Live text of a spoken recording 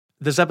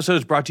This episode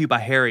is brought to you by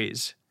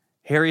Harry's.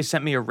 Harry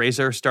sent me a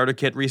razor starter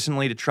kit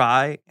recently to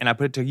try, and I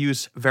put it to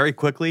use very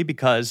quickly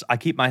because I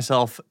keep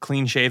myself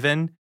clean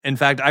shaven. In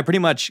fact, I pretty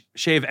much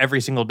shave every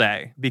single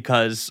day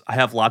because I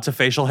have lots of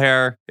facial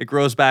hair. It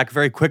grows back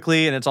very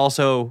quickly, and it's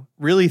also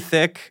really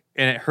thick,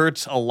 and it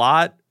hurts a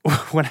lot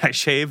when I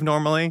shave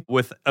normally,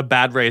 with a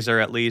bad razor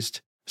at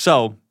least.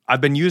 So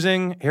I've been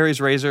using Harry's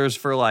razors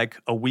for like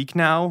a week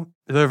now.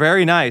 They're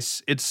very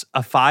nice. It's a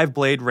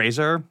 5-blade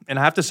razor, and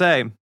I have to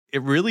say,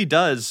 it really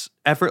does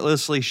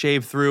effortlessly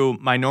shave through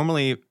my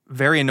normally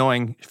very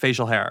annoying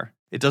facial hair.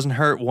 It doesn't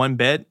hurt one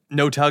bit,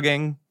 no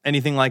tugging,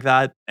 anything like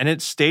that. And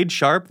it stayed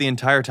sharp the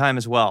entire time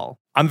as well.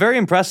 I'm very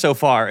impressed so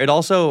far. It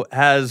also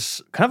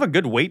has kind of a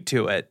good weight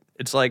to it.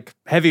 It's like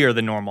heavier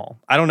than normal.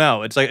 I don't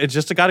know. It's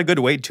just got a good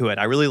weight to it.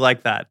 I really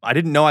like that. I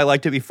didn't know I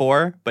liked it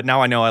before, but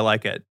now I know I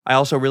like it. I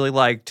also really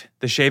liked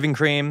the shaving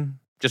cream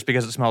just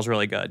because it smells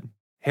really good.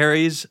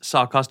 Harry's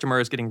saw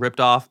customers getting ripped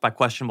off by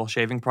questionable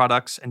shaving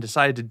products and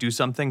decided to do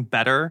something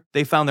better.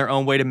 They found their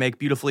own way to make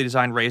beautifully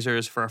designed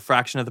razors for a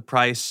fraction of the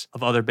price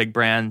of other big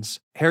brands.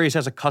 Harry's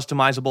has a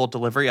customizable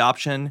delivery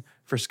option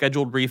for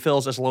scheduled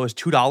refills as low as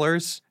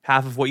 $2,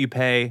 half of what you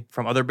pay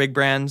from other big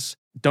brands.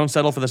 Don't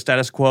settle for the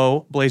status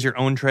quo. Blaze your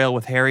own trail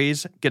with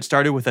Harry's. Get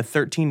started with a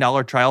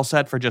 $13 trial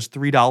set for just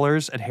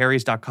 $3 at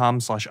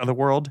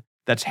harrys.com/otherworld.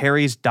 That's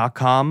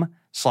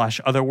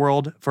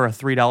harrys.com/otherworld for a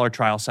 $3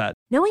 trial set.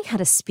 Knowing how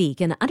to speak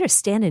and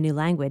understand a new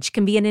language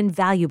can be an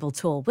invaluable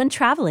tool when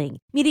traveling,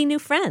 meeting new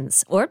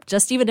friends, or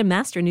just even to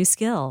master a new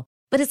skill.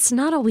 But it's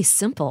not always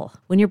simple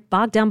when you're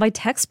bogged down by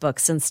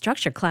textbooks and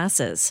structured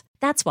classes.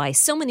 That's why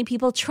so many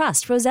people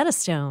trust Rosetta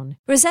Stone.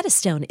 Rosetta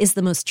Stone is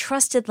the most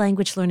trusted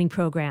language learning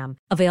program,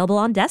 available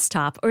on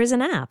desktop or as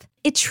an app.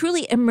 It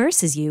truly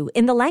immerses you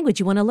in the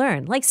language you want to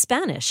learn, like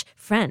Spanish,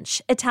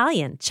 French,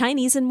 Italian,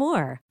 Chinese, and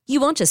more.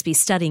 You won't just be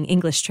studying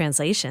English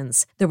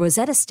translations. The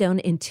Rosetta Stone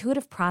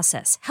intuitive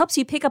process helps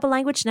you pick up a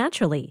language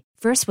naturally,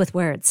 first with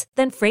words,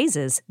 then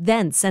phrases,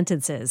 then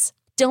sentences.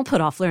 Don't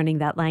put off learning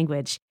that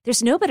language.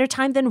 There's no better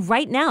time than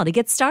right now to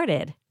get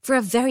started. For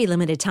a very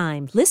limited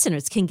time,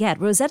 listeners can get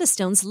Rosetta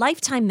Stone's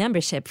lifetime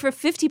membership for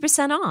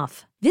 50%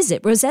 off.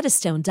 Visit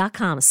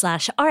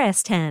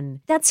rosettastone.com/rs10.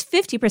 That's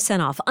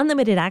 50% off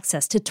unlimited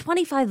access to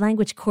 25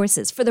 language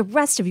courses for the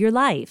rest of your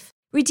life.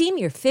 Redeem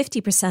your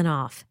 50%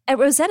 off at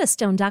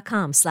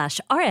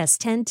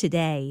rosettastone.com/rs10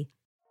 today.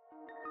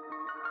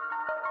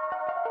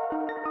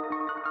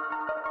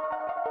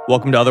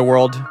 Welcome to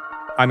Otherworld.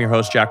 I'm your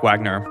host, Jack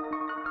Wagner.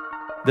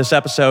 This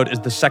episode is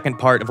the second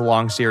part of a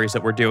long series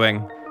that we're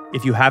doing.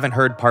 If you haven't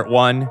heard part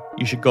 1,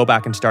 you should go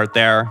back and start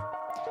there.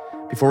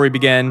 Before we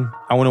begin,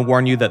 I want to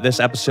warn you that this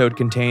episode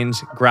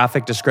contains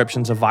graphic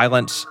descriptions of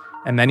violence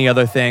and many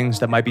other things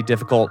that might be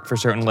difficult for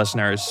certain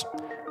listeners.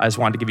 I just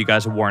wanted to give you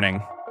guys a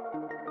warning.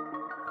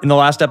 In the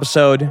last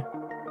episode,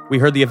 we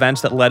heard the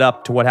events that led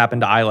up to what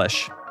happened to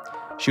Eilish.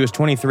 She was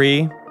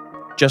 23,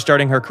 just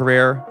starting her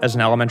career as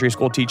an elementary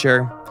school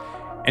teacher,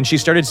 and she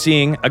started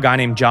seeing a guy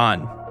named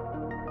John.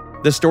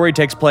 This story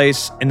takes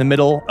place in the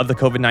middle of the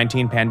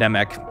COVID-19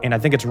 pandemic, and I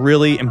think it's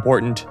really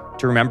important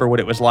to remember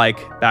what it was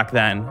like back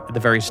then at the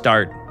very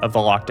start of the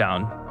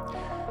lockdown.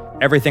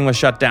 Everything was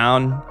shut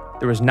down,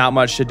 there was not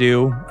much to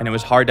do, and it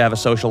was hard to have a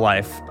social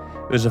life.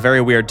 It was a very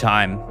weird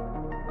time.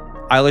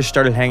 Eilish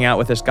started hanging out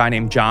with this guy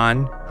named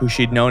John, who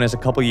she'd known as a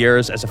couple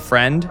years as a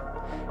friend.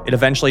 It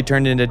eventually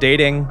turned into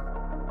dating,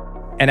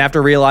 and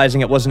after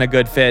realizing it wasn't a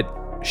good fit,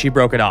 she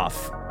broke it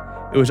off.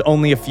 It was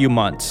only a few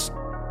months.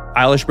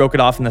 Eilish broke it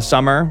off in the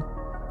summer,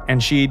 and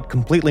she'd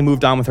completely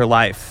moved on with her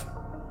life.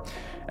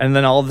 And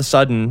then all of a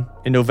sudden,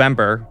 in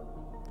November,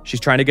 she's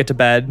trying to get to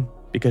bed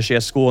because she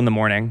has school in the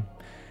morning,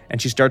 and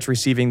she starts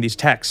receiving these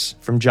texts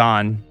from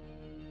John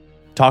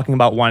talking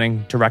about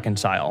wanting to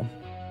reconcile.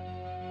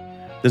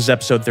 This is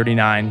episode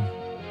 39,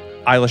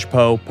 Eilish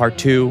Poe, part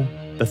 2,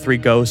 The Three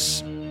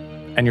Ghosts,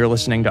 and you're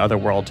listening to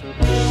Otherworld.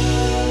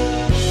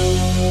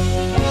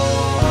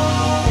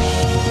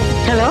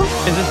 Hello?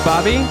 Is this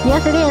Bobby?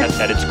 Yes, it is.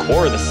 At its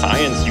core, the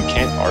science you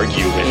can't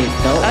argue with.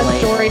 A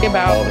story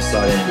about All of a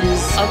sudden,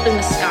 is up in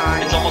the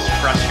sky. It's almost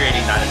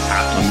frustrating that it's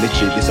happening. I'm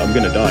literally, I'm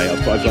gonna die.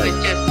 I've like,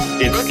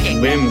 its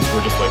limbs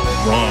were just like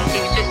wrong.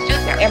 He was just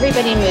stood there.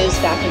 Everybody moves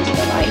back into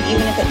the light,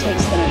 even if it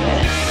takes them a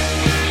minute.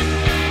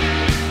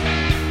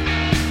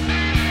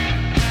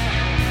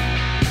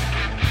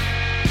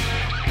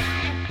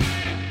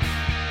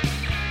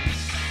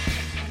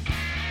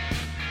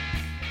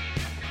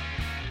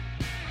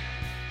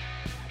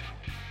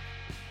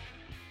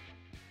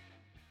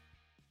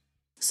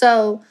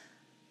 So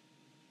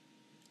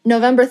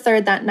November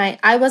 3rd that night,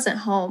 I wasn't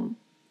home.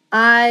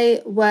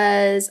 I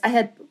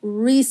had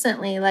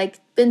recently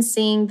been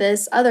seeing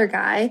this other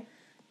guy.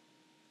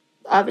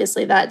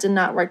 Obviously that did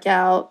not work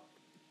out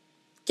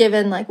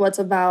given what's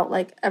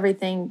about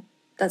everything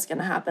that's going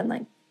to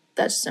happen.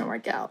 That just didn't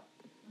work out.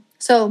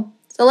 So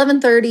it's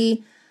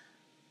 11:30.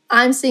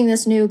 I'm seeing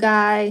this new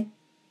guy.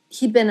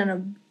 He'd been in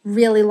a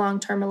really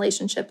long-term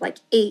relationship,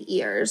 8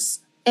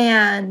 years,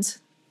 and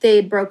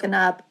they'd broken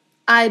up.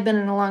 I'd been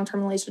in a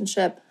long-term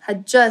relationship,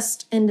 had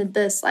just ended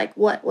this, like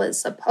what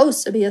was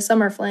supposed to be a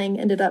summer fling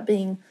ended up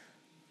being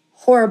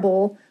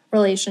horrible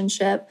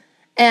relationship.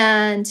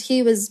 And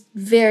he was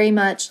very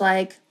much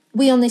like,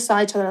 we only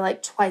saw each other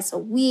like twice a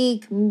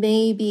week,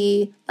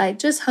 maybe, like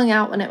just hung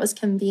out when it was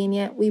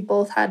convenient. We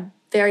both had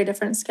very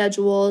different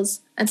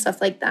schedules and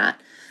stuff like that.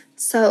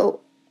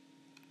 So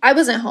I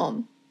wasn't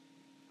home.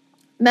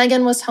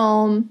 Megan was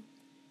home.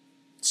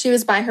 She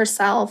was by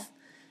herself.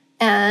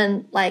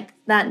 And like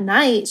that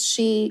night,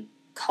 she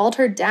called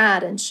her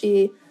dad and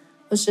she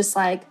was just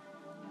like,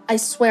 I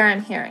swear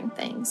I'm hearing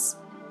things.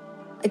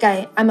 Like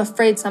I'm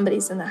afraid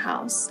somebody's in the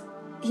house.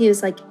 He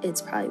was like,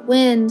 it's probably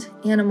wind,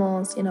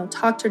 animals,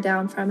 talked her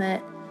down from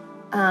it.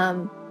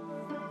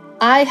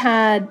 I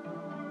had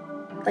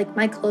like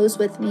my clothes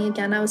with me.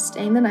 Again, I was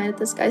staying the night at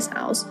this guy's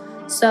house.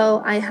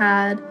 So I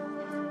had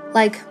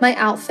like my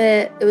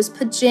outfit. It was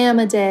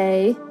pajama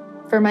day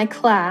for my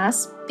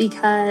class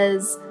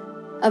because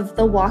of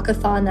the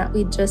walkathon that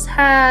we just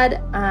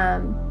had.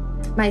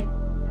 My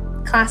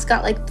class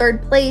got like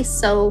third place.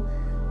 So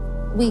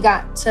we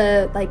got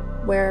to like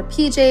wear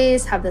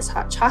PJs, have this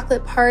hot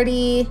chocolate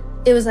party.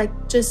 It was like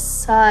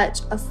just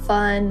such a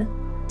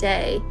fun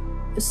day.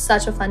 It was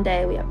such a fun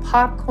day. We had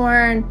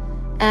popcorn,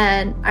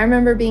 and I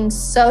remember being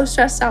so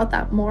stressed out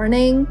that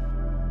morning.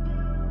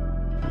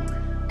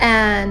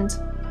 And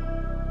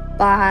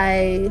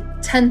by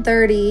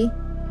 10:30,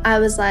 I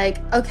was like,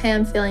 okay,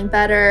 I'm feeling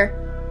better.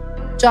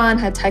 John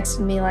had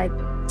texted me like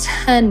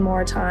 10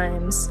 more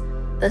times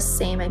the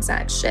same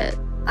exact shit.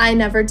 I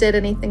never did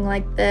anything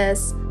like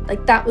this.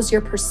 Like, that was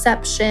your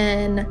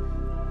perception.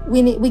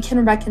 We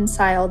can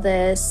reconcile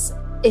this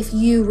if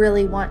you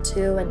really want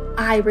to, and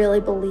I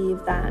really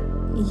believe that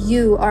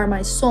you are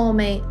my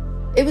soulmate.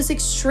 It was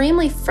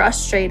extremely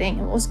frustrating,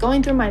 and what was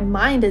going through my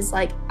mind is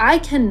like, I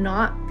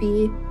cannot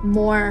be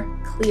more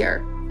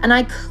clear, and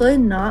I could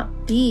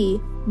not be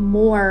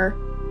more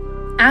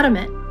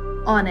adamant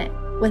on it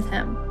with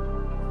him.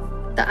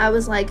 That I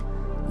was like,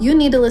 you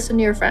need to listen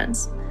to your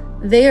friends.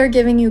 They are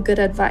giving you good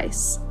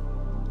advice.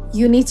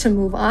 You need to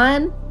move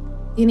on.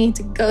 You need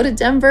to go to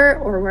Denver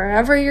or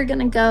wherever you're going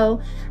to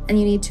go, and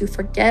you need to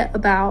forget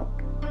about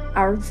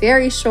our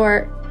very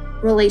short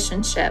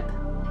relationship.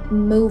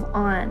 Move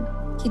on.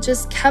 He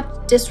just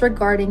kept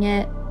disregarding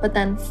it, but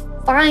then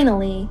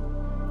finally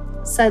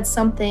said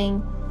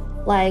something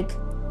like,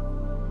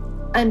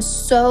 I'm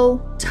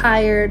so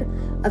tired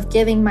of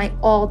giving my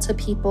all to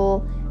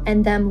people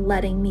and them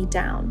letting me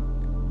down.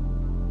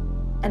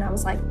 And I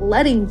was like,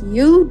 letting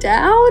you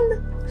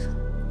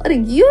down?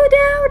 Letting you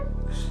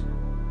down?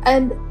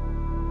 And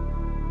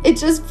it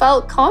just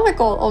felt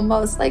comical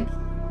almost, like,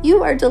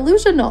 you are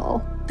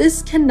delusional.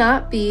 This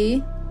cannot be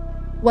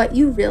what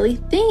you really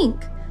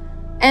think.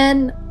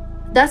 And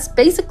that's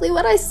basically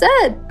what I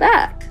said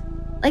back.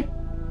 Like,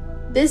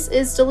 this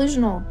is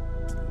delusional.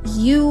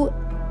 You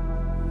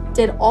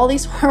did all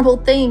these horrible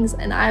things,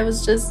 and I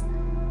was just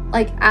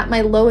like at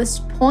my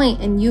lowest point,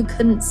 and you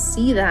couldn't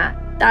see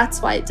that.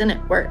 That's why it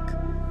didn't work.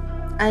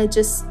 I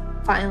just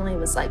finally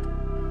was like,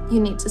 you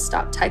need to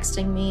stop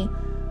texting me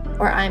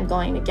or I'm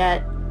going to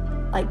get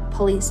like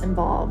police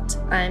involved.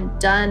 I'm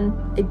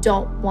done. I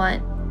don't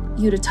want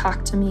you to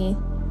talk to me.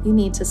 You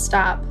need to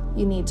stop.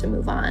 You need to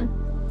move on.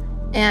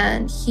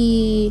 And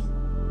he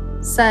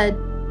said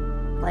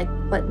like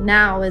what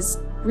now is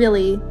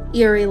really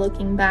eerie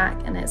looking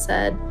back, and it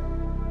said,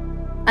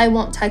 I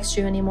won't text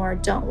you anymore,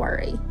 don't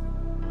worry.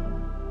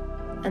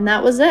 And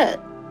that was it.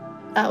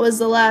 That was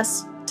the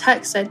last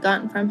text I'd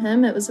gotten from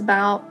him. It was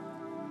about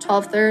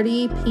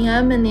 12:30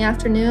 p.m. in the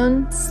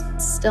afternoon. It's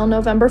still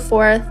November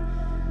 4th.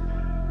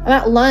 I'm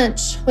at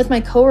lunch with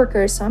my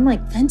coworkers, so I'm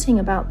like venting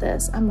about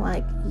this. I'm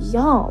like,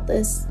 y'all,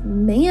 this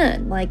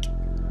man,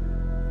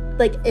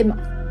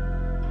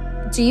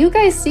 do you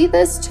guys see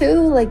this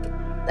too? Like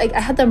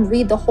I had them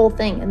read the whole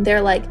thing, and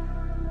they're like,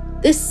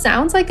 this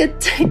sounds like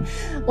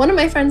one of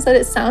my friends said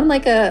it sounded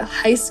like a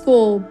high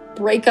school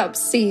breakup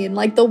scene,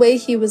 like the way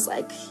he was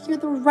like, you're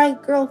the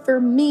right girl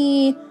for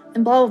me,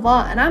 and blah, blah,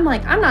 blah. And I'm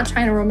like, I'm not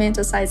trying to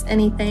romanticize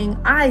anything.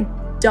 I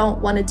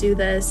don't want to do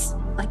this.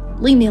 Like,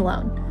 leave me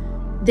alone.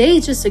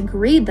 They just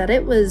agreed that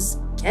it was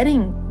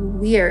getting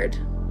weird,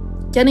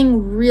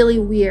 getting really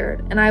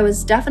weird. And I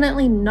was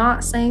definitely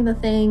not saying the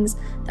things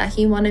that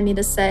he wanted me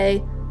to say,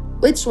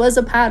 which was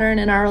a pattern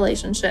in our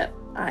relationship.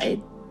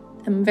 I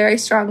am very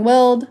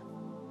strong-willed.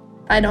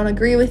 If I don't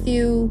agree with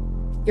you,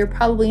 you're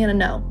probably gonna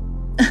know.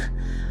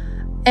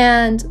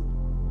 And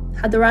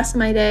had the rest of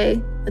my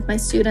day with my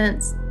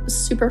students. It was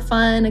super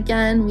fun.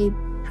 Again, we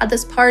had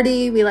this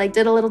party. We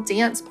did a little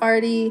dance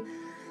party,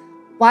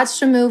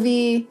 watched a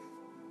movie,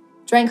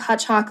 drank hot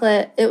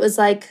chocolate. It was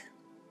like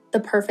the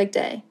perfect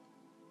day.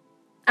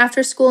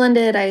 After school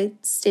ended, I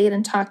stayed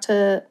and talked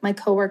to my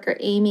coworker,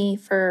 Amy,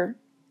 for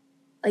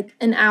like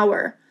an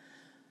hour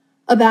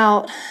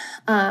about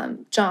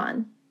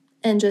John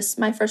and just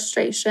my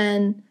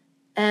frustration.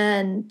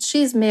 And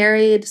she's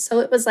married,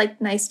 so it was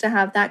like nice to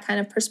have that kind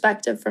of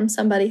perspective from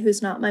somebody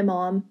who's not my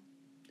mom.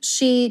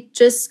 She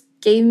just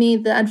gave me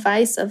the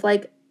advice of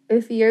like,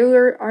 If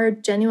you are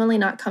genuinely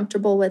not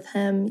comfortable with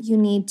him, you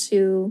need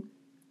to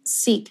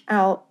seek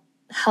out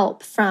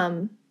help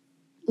from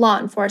law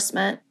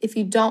enforcement. If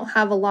you don't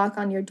have a lock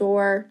on your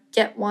door,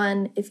 get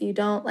one. If you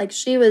don't, like,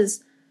 she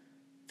was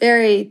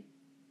very,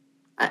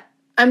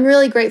 I'm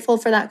really grateful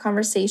for that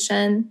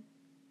conversation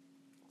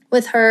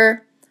with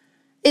her.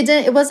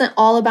 It wasn't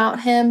all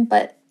about him,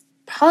 but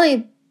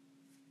probably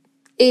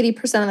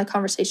 80% of the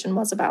conversation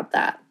was about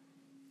that.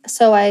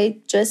 So I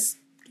just,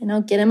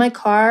 get in my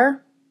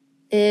car.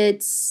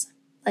 It's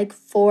like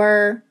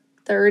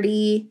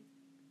 4:30.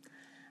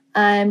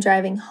 I'm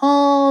driving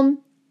home.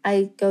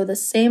 I go the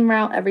same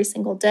route every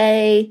single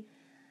day.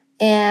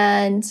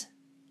 And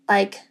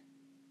like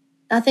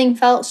nothing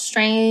felt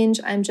strange.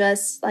 I'm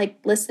just like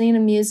listening to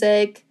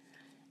music.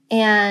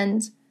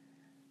 And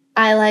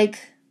I like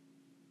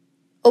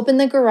open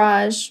the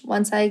garage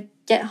once I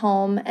get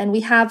home. And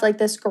we have like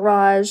this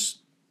garage,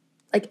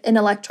 like an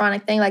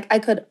electronic thing. Like I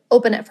could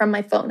open it from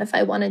my phone if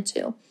I wanted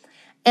to.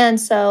 And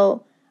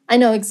so I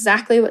know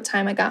exactly what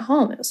time I got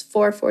home. It was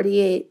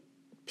 4:48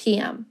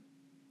 p.m.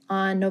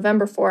 on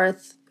November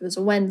 4th. It was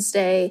a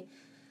Wednesday.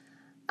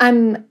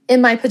 I'm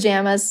in my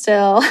pajamas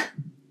still.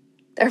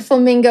 They're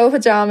flamingo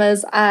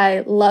pajamas.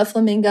 I love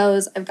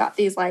flamingos. I've got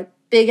these like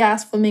big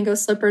ass flamingo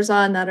slippers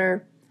on that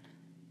are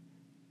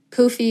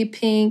poofy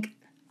pink.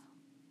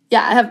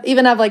 Yeah, I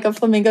have like a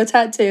flamingo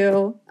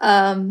tattoo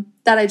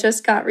that I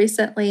just got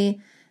recently.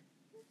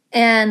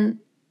 And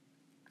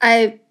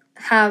I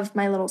have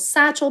my little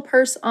satchel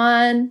purse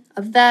on,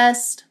 a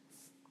vest.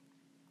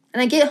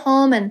 And I get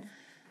home and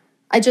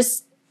I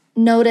just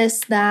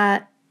noticed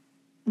that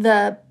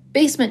the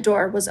basement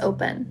door was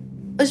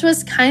open, which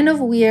was kind of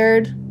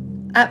weird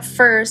at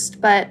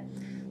first, but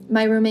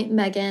my roommate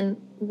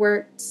Megan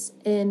works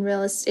in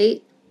real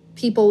estate.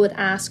 People would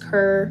ask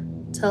her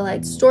to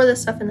like store the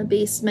stuff in the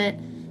basement,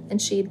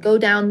 and she'd go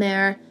down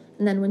there,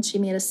 and then when she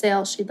made a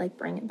sale, she'd like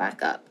bring it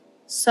back up.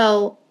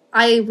 So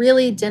I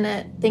really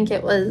didn't think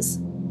it was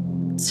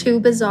too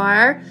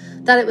bizarre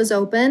that it was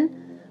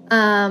open.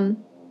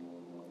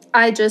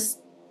 I just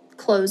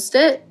closed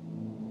it.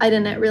 I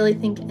didn't really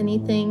think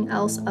anything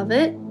else of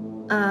it.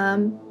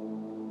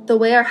 The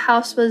way our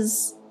house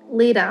was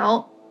laid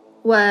out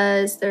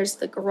was there's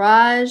the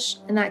garage,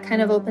 and that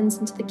kind of opens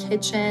into the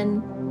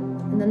kitchen,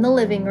 and then the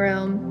living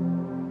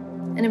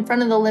room. And in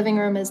front of the living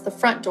room is the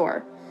front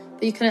door,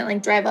 but you couldn't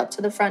like drive up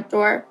to the front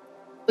door.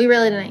 We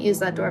really didn't use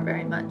that door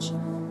very much.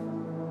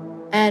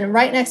 And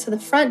right next to the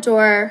front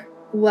door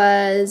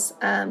was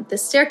the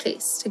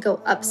staircase to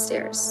go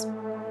upstairs.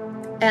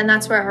 And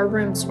that's where our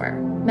rooms were,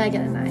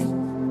 Megan and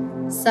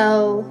I.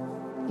 So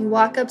you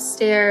walk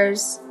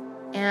upstairs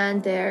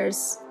and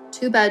there's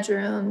 2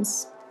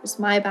 bedrooms, there's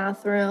my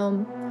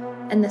bathroom,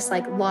 and this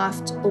like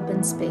loft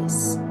open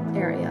space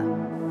area.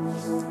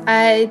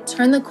 I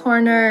turn the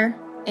corner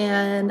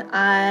and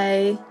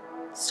I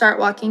start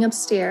walking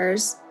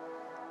upstairs.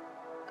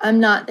 I'm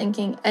not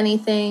thinking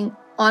anything.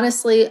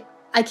 Honestly,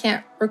 I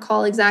can't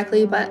recall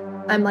exactly, but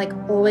I'm like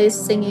always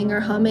singing or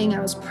humming.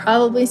 I was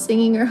probably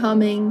singing or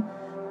humming.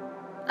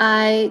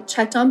 I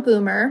checked on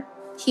Boomer.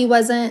 He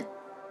wasn't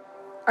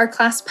our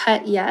class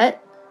pet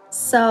yet,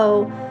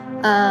 so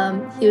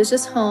he was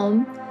just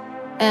home.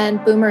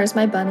 And Boomer is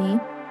my bunny.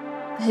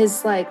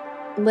 His like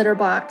litter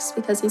box,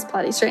 because he's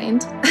potty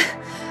trained,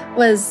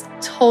 was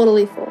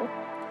totally full.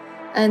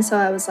 And so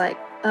I was like,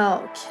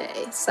 oh,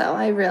 okay, so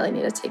I really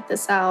need to take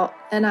this out.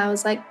 And I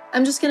was like,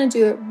 I'm just going to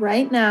do it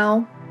right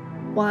now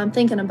while I'm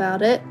thinking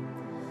about it.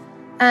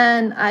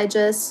 And I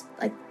just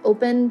like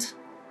opened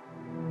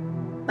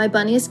my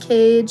bunny's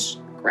cage,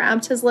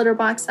 grabbed his litter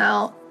box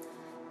out.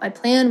 My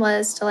plan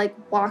was to like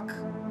walk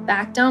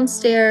back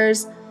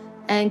downstairs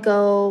and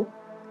go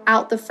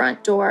out the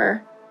front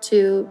door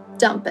to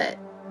dump it.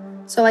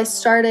 So I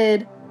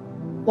started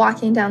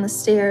walking down the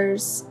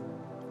stairs,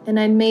 and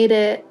I made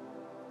it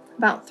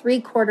about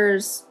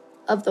 3/4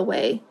 of the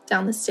way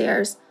down the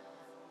stairs,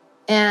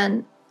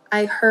 and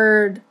I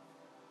heard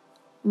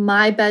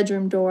my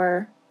bedroom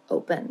door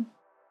open.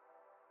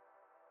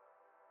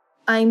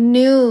 I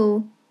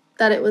knew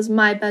that it was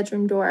my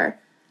bedroom door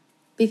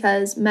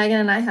because Megan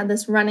and I had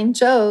this running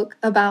joke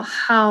about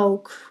how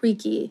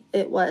creaky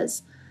it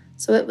was.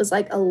 So it was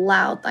like a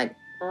loud, like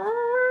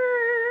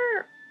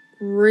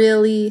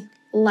really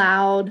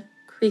loud,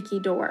 creaky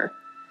door.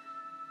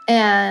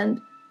 And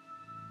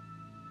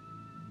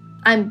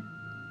I'm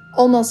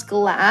almost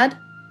glad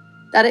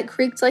that it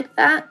creaked like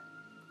that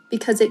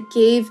because it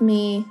gave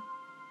me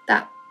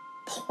that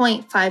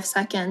 0.5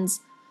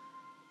 seconds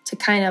to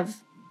kind of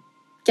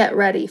get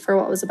ready for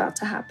what was about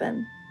to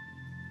happen.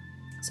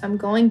 So I'm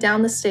going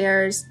down the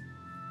stairs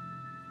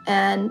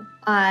and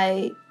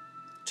I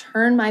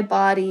turn my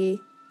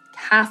body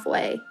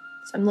halfway.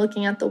 So I'm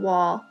looking at the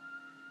wall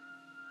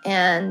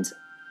and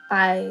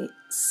I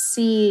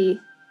see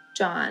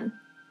John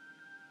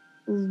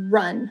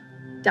run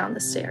down the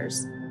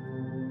stairs.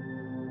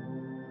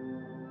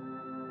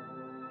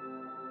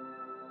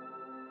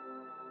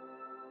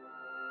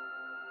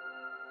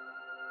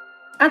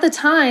 At the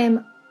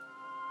time,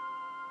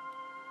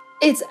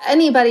 it's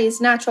anybody's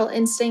natural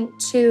instinct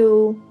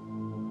to,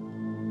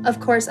 of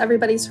course,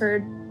 everybody's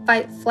heard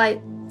fight,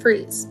 flight,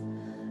 freeze.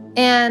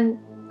 And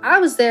I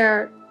was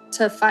there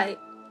to fight.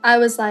 I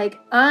was like,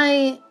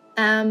 I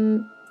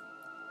am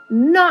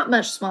not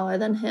much smaller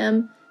than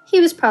him. He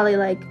was probably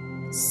like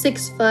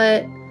 6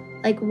 foot,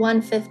 like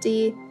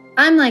 150.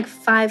 I'm like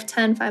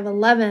 5'10",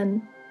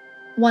 5'11",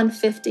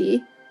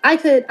 150.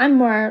 I'm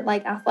more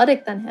like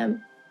athletic than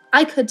him.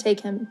 I could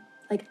take him.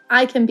 Like,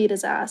 I can beat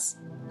his ass.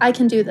 I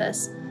can do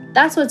this.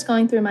 That's what's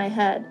going through my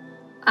head.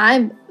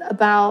 I'm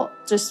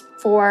about just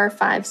 4 or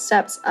 5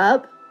 steps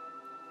up,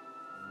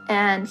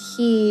 and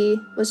he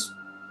was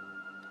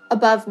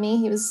above me.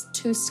 He was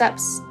 2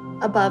 steps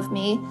above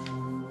me,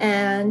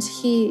 and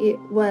he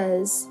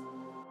was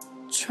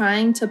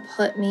trying to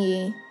put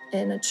me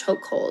in a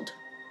chokehold.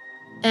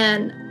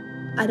 And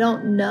I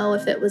don't know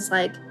if it was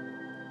like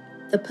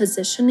the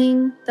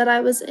positioning that I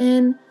was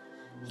in.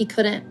 He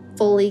couldn't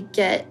fully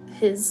get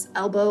his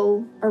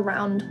elbow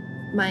around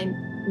my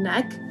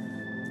neck.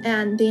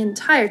 And the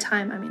entire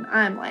time, I mean,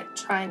 I'm like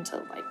trying to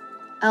like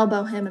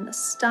elbow him in the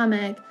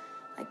stomach,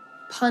 like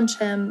punch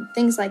him,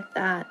 things like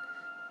that.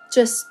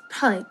 Just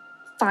probably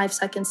 5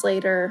 seconds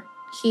later,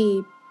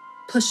 he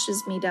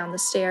pushes me down the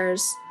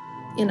stairs.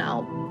 You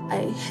know, I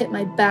hit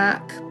my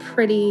back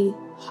pretty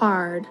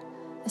hard.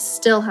 I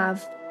still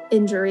have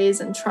injuries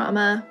and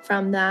trauma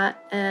from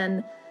that.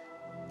 And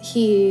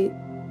he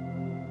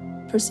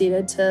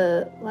proceeded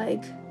to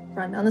like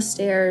run down the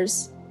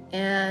stairs,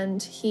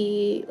 and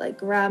he like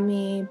grabbed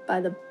me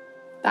by the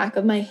back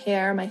of my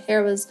hair. My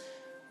hair was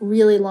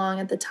really long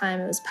at the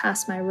time. It was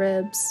past my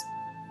ribs.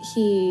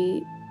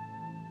 He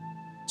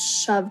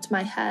shoved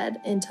my head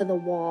into the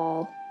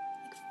wall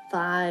like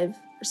 5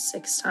 or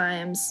 6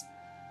 times.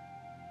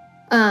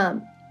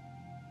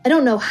 I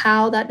don't know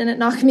how that didn't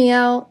knock me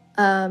out.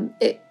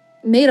 It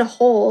made a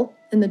hole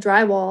in the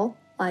drywall,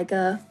 like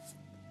a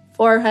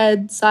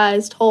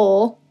forehead-sized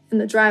hole in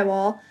the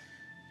drywall.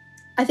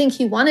 I think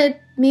he wanted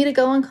me to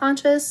go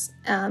unconscious.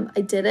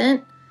 I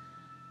didn't.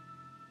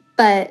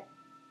 But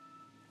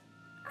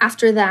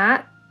after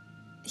that,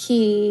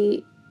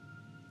 he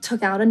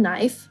took out a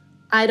knife.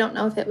 I don't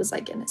know if it was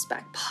like in his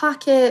back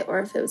pocket or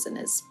if it was in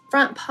his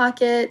front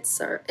pockets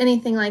or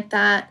anything like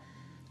that.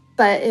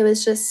 But it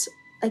was just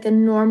like a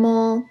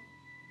normal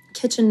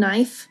kitchen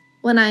knife.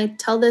 When I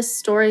tell this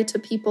story to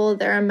people,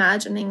 they're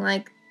imagining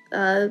like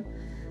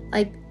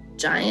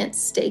giant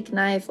steak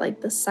knife,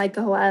 like the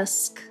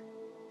Psycho-esque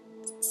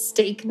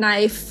steak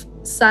knife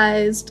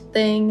sized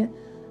thing.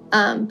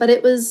 But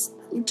it was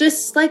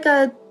just like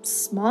a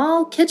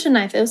small kitchen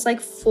knife. It was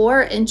like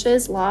 4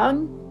 inches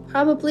long,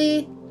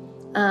 probably.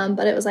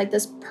 But it was like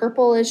this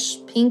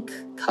purplish pink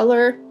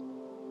color.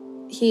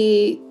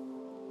 He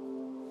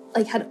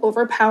like had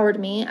overpowered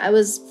me. I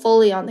was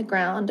fully on the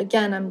ground.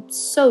 Again, I'm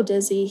so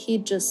dizzy. He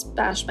just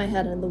bashed my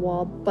head into the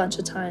wall a bunch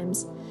of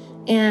times.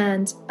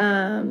 And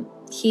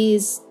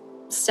he's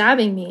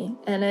stabbing me,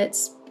 and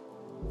it's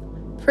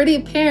pretty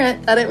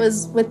apparent that it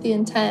was with the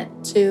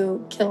intent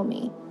to kill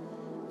me.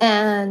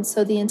 And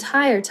so the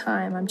entire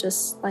time I'm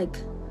just like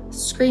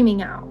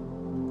screaming out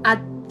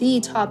at the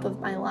top of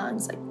my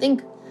lungs. Like,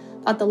 think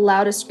about the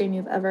loudest scream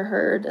you've ever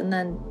heard and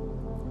then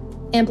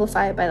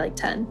amplify it by like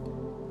 10.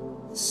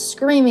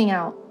 Screaming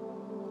out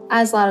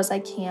as loud as I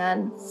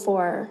can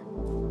for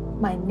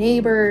my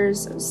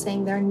neighbors. I was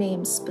saying their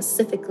names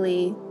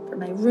specifically, for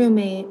my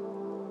roommate,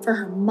 for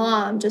her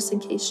mom, just in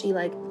case she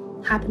like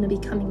happened to be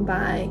coming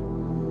by.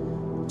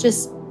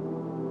 Just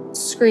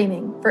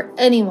screaming for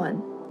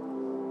anyone.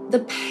 The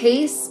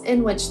pace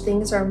in which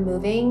things are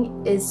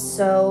moving is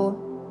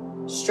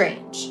so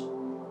strange.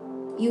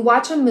 You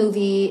watch a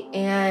movie,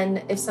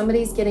 and if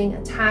somebody's getting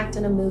attacked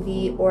in a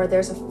movie or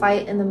there's a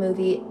fight in the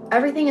movie,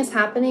 everything is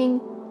happening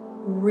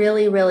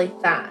really, really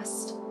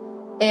fast.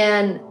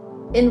 And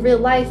in real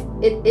life,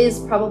 it is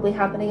probably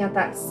happening at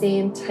that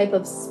same type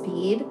of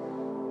speed,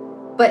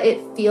 but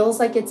it feels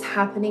like it's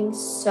happening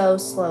so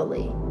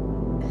slowly.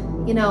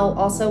 You know,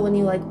 also when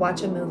you like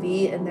watch a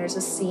movie and there's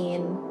a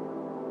scene,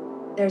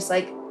 there's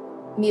like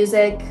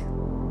music,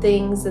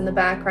 things in the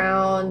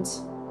background,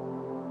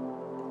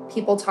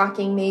 people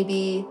talking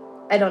maybe,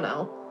 I don't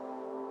know.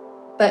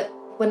 But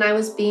when I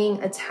was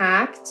being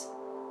attacked,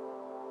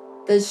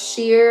 the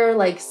sheer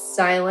like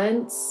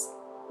silence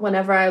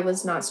whenever I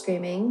was not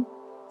screaming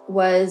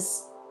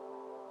was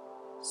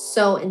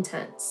so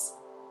intense,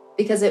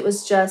 because it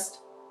was just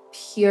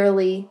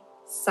purely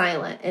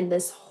silent, and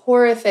this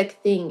horrific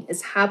thing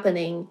is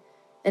happening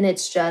and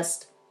it's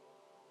just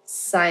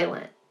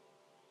silent.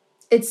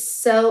 It's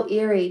so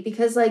eerie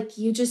because like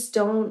you just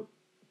don't,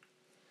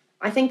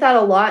 I think that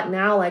a lot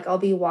now. Like I'll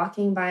be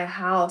walking by a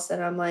house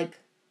and I'm like,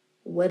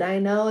 would I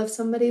know if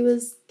somebody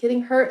was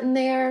getting hurt in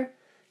there?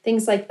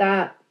 Things like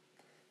that.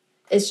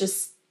 It's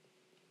just,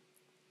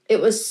 it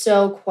was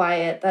so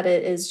quiet that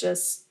it is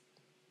just,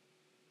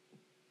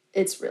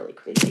 it's really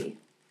creepy.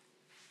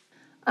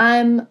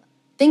 I'm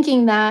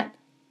thinking that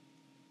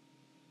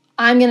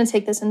I'm going to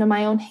take this into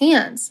my own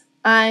hands.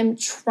 I'm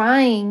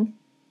trying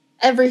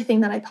everything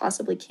that I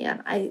possibly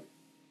can. I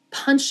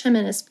punched him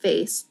in his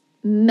face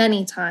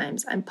many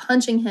times. I'm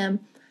punching him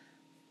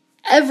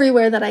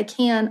everywhere that I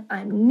can.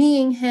 I'm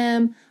kneeing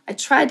him. I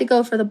tried to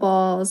go for the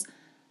balls,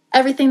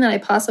 everything that I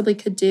possibly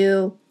could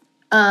do.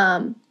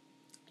 And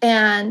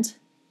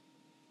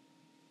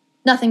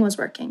nothing was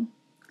working.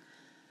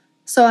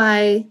 So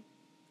I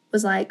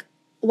was like,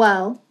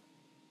 well,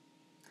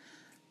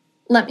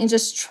 let me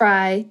just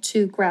try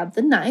to grab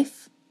the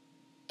knife.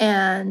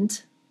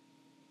 And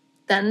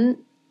then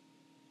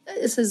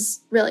this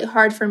is really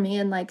hard for me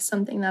and like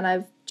something that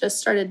I've just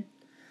started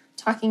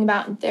talking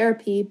about in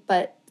therapy,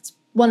 but it's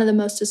one of the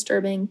most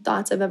disturbing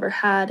thoughts I've ever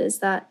had is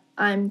that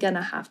I'm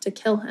gonna have to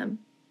kill him.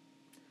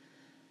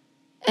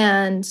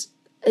 And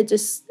it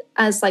just,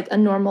 as like a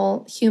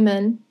normal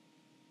human,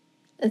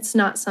 it's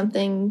not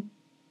something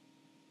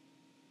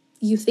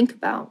you think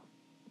about.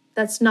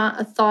 That's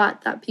not a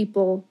thought that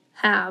people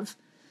have.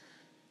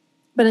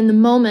 But in the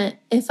moment,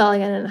 it felt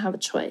like I didn't have a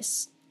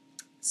choice.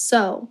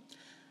 So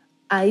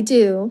I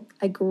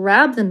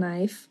grab the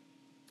knife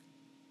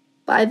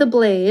by the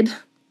blade,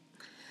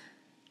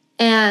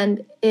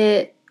 and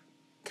it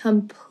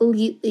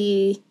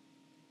completely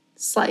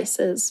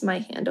slices my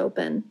hand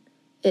open.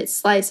 It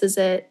slices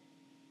it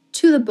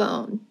to the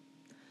bone.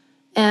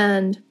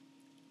 And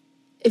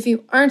if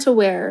you aren't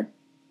aware,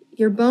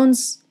 your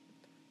bones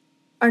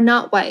are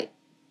not white.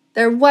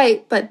 They're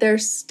white, but they're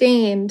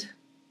stained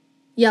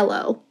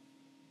yellow.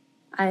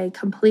 I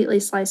completely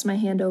sliced my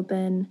hand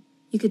open.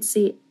 You could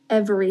see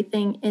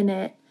everything in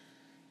it.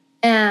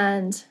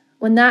 And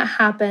when that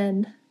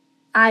happened,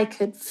 I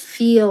could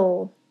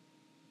feel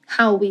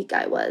how weak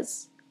I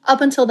was.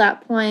 Up until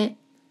that point,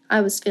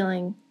 I was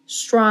feeling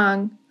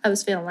strong. I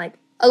was feeling like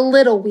a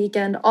little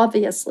weakened,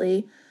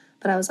 obviously,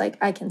 but I was like,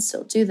 I can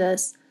still do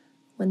this.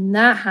 When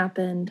that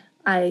happened,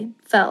 I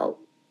felt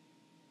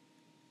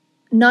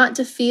not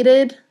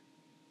defeated,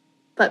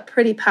 but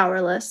pretty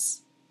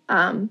powerless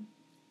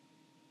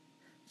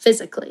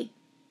physically.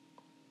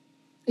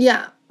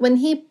 Yeah, when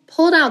he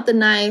pulled out the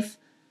knife,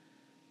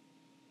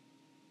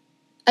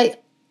 I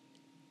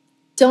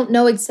don't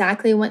know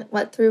exactly what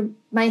went through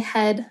my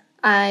head.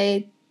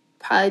 I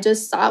probably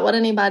just thought what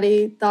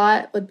anybody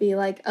thought would be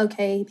like,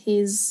 okay,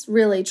 he's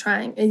really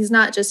trying. He's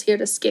not just here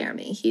to scare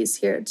me. He's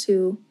here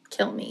to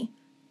kill me.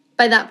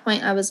 By that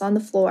point, I was on the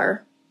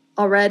floor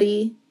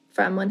already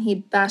from when he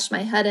bashed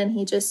my head in.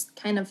 He just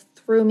kind of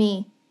threw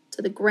me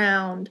to the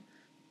ground.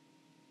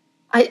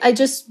 I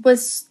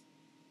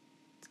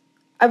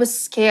was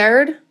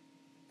scared,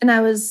 and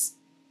I was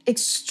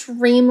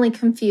extremely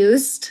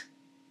confused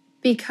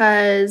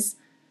because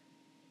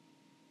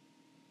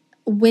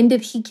when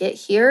did he get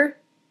here?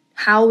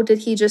 How did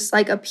he just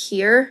like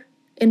appear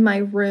in my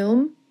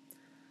room?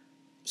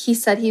 He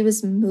said he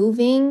was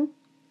moving.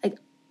 Like,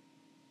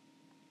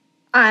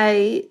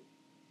 I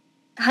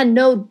had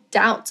no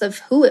doubts of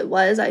who it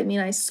was. I mean,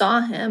 I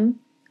saw him.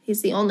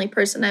 He's the only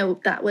person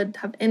that would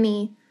have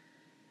any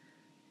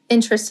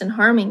interest in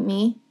harming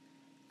me.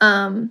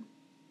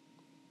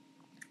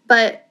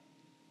 But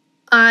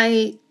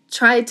I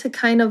tried to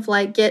kind of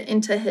like get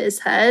into his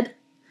head,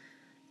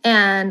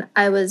 and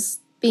I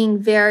was being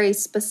very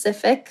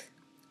specific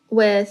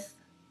with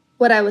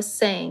what I was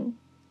saying.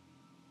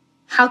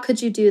 How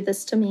could you do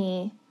this to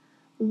me?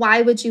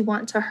 Why would you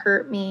want to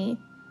hurt me?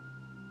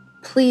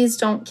 Please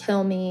don't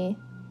kill me.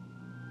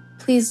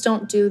 Please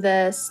don't do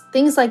this.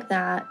 Things like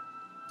that.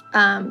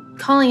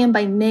 Calling him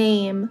by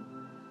name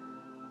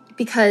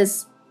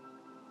because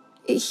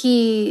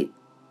he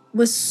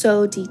was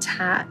so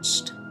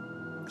detached.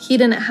 He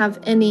didn't have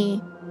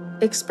any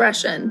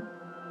expression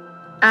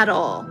at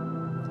all.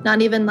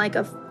 Not even like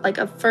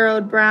a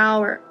furrowed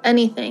brow or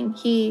anything.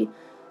 He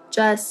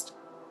just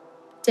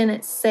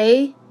didn't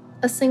say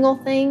a single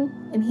thing,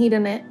 and he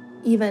didn't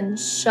even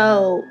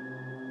show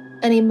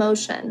an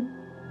emotion.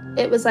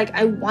 It was like,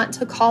 I want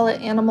to call it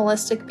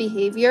animalistic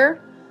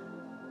behavior,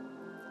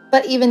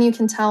 but even you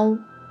can tell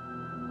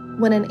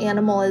when an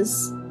animal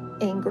is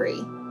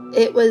angry.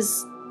 It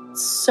was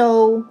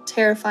so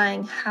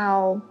terrifying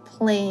how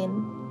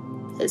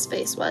plain his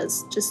face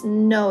was. Just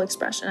no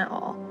expression at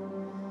all.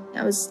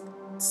 I was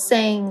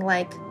saying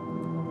like,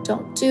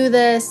 don't do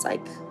this.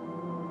 Like,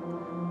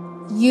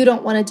 you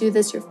don't want to do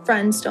this. Your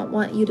friends don't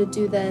want you to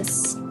do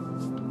this.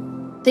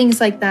 Things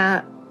like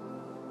that.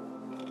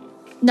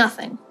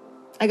 Nothing.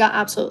 I got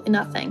absolutely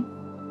nothing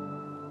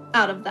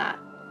out of that.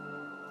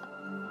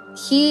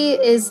 He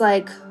is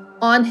like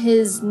on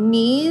his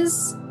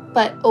knees,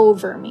 but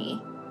over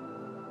me.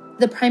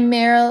 The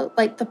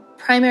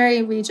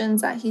primary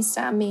regions that he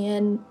stabbed me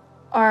in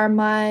are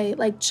my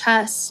like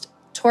chest,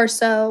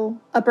 torso,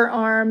 upper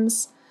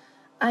arms.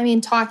 I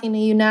mean, talking to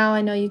you now,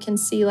 I know you can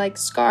see like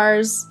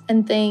scars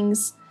and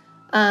things.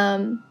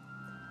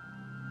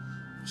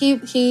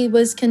 He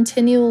was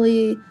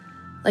continually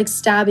like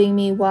stabbing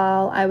me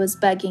while I was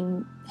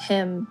begging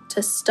him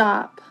to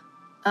stop,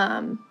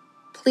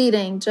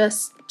 pleading,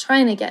 just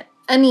trying to get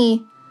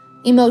any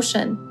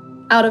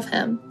emotion out of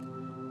him.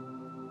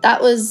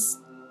 That was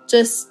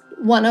just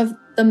one of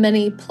the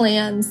many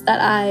plans that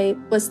I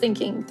was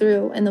thinking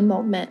through in the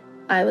moment.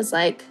 I was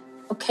like,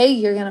 okay,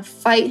 you're going to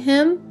fight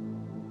him.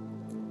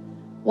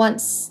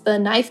 Once the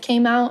knife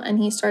came out and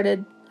he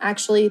started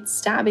actually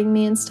stabbing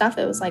me and stuff,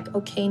 it was like,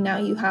 okay, now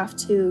you have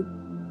to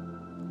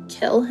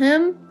kill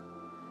him.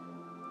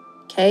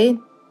 Okay,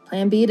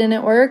 plan B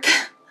didn't work.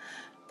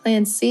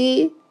 Plan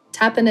C,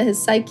 tap into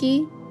his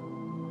psyche.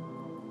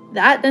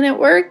 That didn't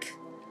work.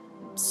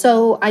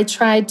 So I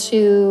tried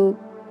to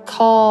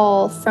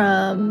call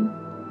from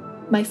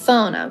my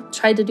phone. I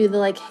tried to do the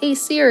like, hey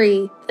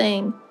Siri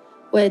thing,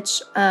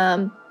 which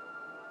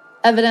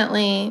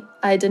evidently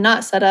I did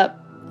not set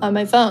up on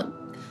my phone.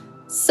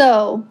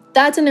 So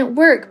that didn't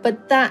work,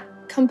 but that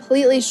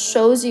completely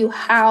shows you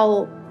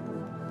how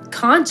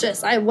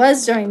conscious I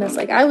was during this.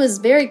 Like, I was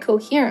very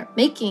coherent,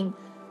 making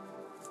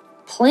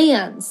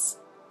plans.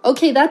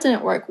 Okay, that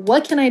didn't work.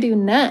 What can I do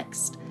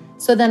next?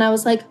 So then I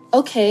was like,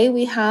 okay,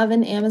 we have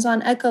an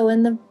Amazon Echo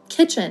in the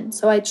kitchen.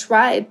 So I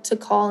tried to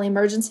call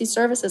emergency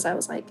services. I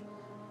was like,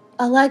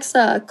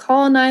 Alexa,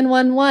 call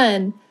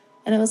 911.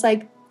 And it was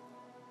like,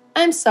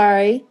 I'm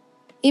sorry,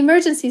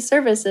 emergency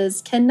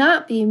services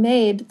cannot be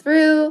made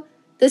through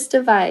this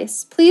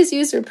device. Please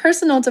use your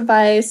personal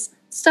device,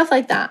 stuff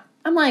like that.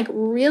 I'm like,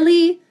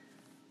 really?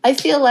 I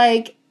feel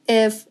like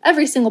if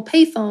every single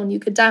payphone, you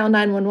could dial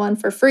 911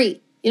 for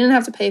free. You didn't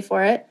have to pay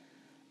for it.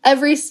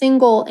 Every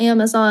single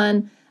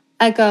Amazon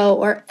Echo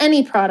or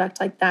any product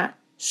like that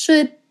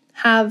should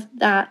have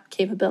that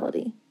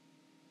capability.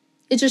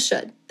 It just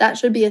should. That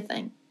should be a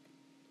thing.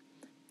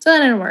 So that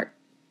didn't work.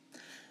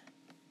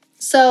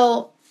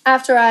 So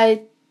after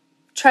I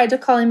tried to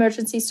call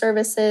emergency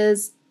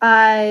services,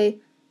 I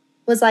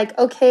was like,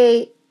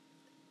 okay,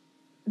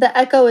 the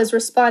Echo is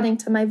responding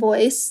to my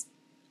voice.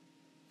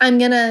 I'm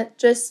going to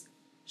just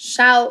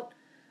shout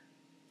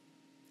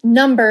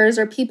numbers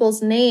or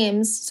people's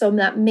names so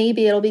that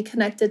maybe it'll be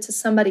connected to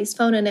somebody's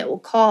phone and it will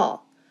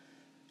call.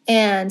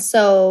 And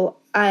so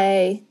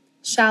I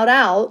shout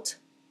out,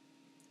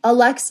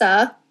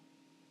 Alexa,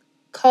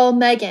 call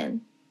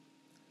Megan.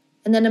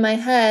 And then in my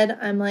head,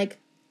 I'm like,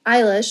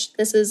 Eilish,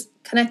 this is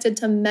connected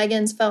to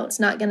Megan's phone. It's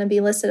not going to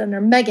be listed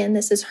under Megan.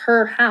 This is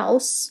her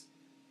house.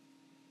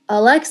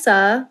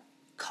 Alexa,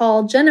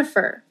 call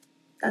Jennifer.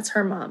 That's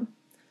her mom.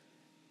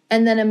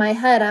 And then in my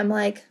head, I'm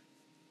like,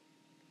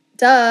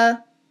 duh,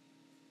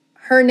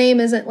 her name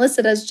isn't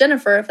listed as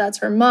Jennifer if that's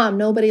her mom.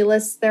 Nobody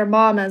lists their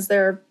mom as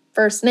their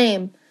first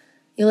name.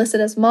 You list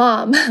it as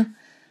mom.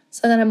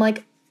 So then I'm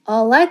like,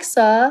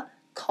 Alexa,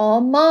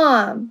 call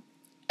mom.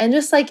 And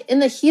just like in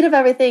the heat of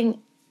everything,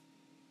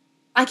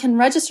 I can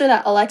register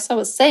that Alexa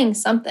was saying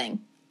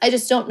something. I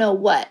just don't know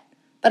what,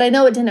 but I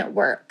know it didn't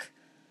work.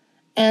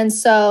 And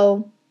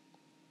so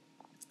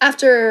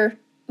after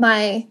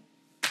my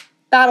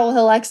battle with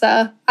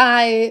Alexa,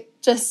 I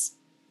just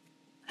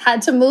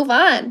had to move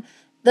on.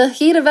 The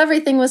heat of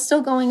everything was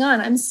still going on.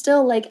 I'm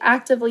still like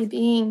actively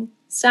being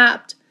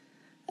stabbed.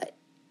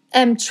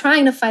 I'm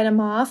trying to fight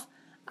him off.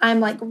 I'm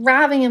like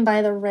grabbing him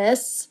by the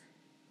wrists,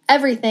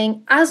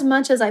 everything, as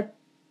much as I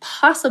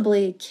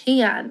possibly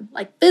can,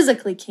 like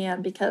physically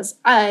can, because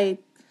I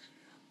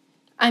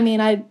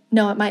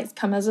know it might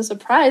come as a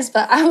surprise,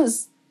 but I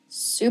was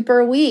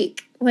super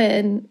weak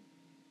when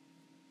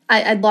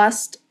I'd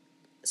lost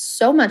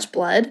so much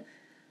blood,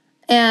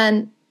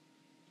 and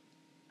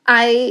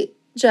I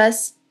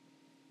just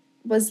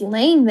was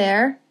laying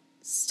there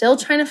still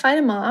trying to fight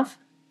him off.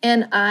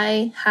 And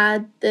I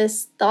had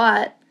this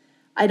thought.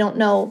 I don't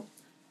know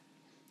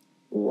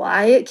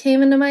why it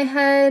came into my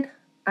head.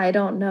 I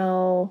don't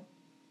know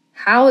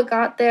how it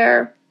got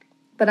there,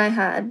 but I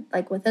had,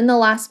 like, within the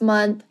last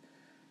month,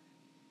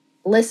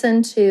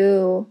 listened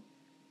to,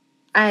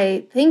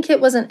 I think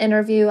it was an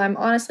interview. I'm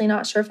honestly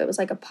not sure if it was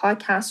like a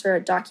podcast or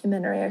a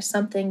documentary or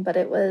something, but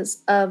it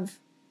was of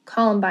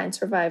Columbine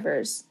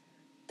survivors.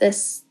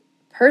 This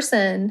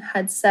person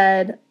had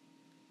said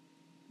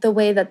the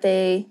way that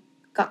they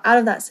got out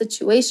of that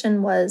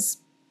situation was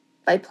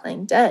by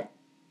playing dead.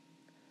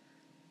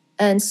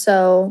 And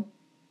so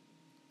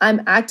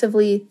I'm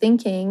actively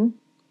thinking,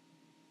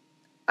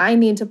 I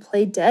need to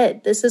play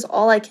dead. This is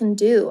all I can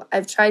do.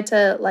 I've tried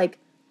to like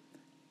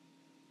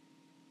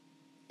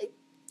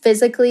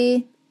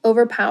physically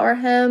overpower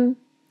him,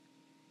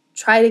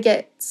 try to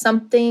get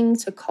something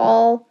to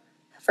call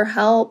for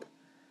help.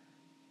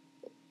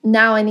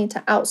 Now I need to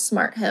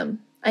outsmart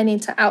him. I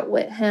need to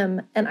outwit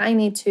him, and I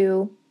need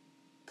to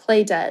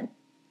play dead.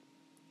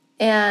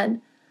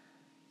 And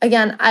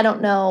again, I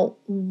don't know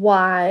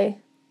why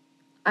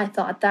I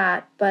thought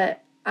that,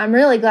 but I'm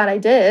really glad I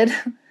did.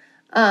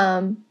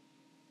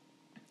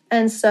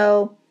 And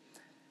so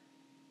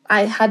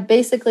I had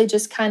basically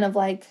just kind of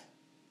like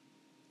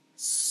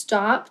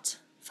stopped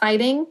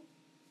fighting.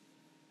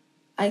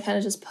 I kind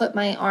of just put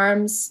my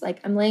arms, like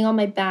I'm laying on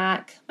my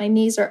back, my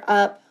knees are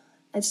up.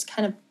 I just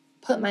kind of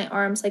put my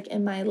arms like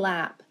in my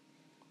lap.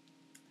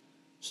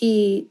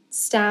 He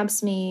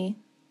stabs me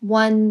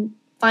one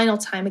final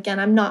time. Again,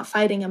 I'm not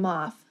fighting him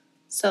off.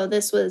 So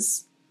this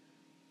was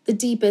the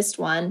deepest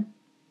one,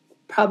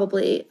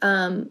 probably.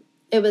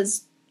 It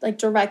was like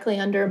directly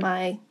under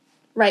my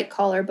right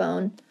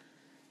collarbone.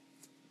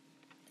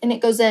 And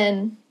it goes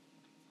in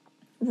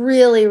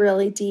really,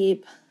 really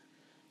deep.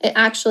 It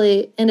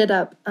actually ended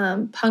up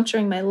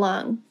puncturing my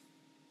lung.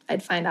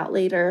 I'd find out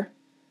later.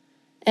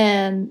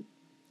 And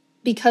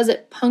because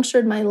it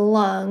punctured my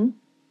lung,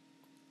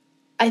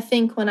 I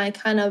think when I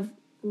kind of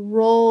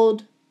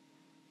rolled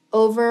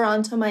over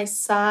onto my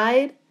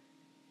side,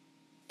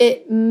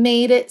 it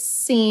made it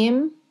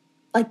seem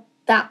like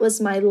that was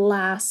my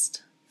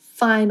last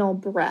final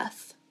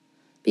breath.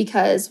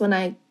 Because when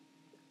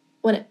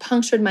it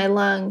punctured my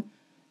lung,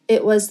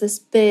 it was this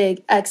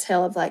big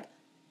exhale of like,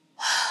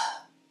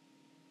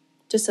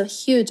 just a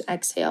huge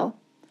exhale.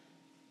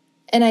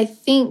 And I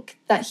think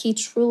that he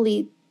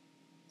truly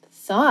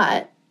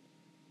thought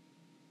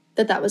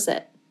that that was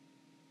it.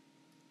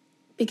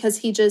 Because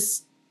he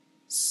just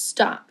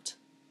stopped.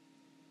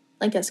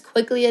 Like as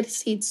quickly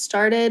as he'd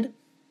started,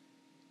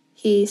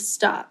 he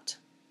stopped.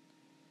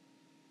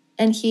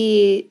 And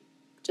he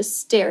just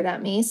stared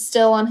at me,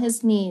 still on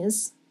his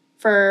knees,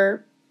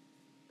 for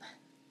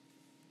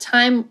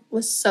time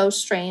was so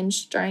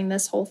strange during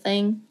this whole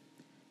thing.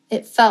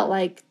 It felt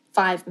like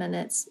 5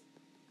 minutes.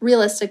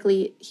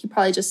 Realistically, he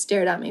probably just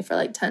stared at me for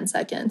like 10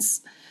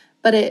 seconds.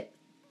 But it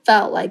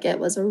felt like it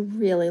was a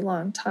really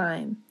long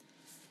time.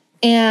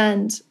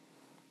 And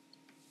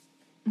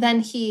then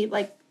he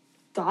like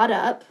got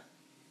up.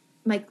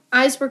 My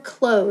eyes were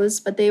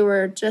closed, but they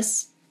were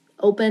just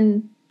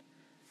open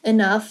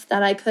enough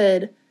that I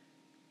could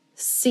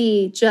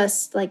see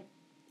just like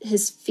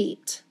his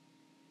feet.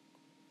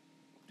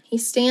 He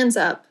stands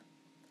up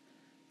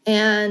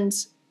and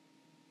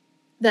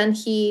then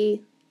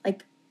he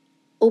like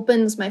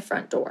opens my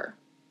front door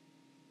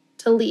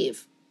to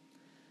leave.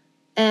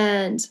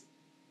 And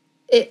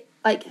it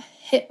like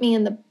hit me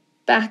in the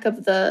back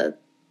of the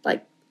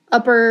like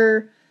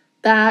upper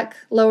back,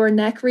 lower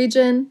neck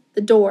region.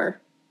 The door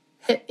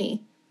hit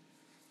me.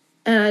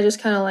 And I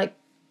just kind of like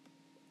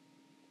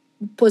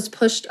was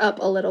pushed up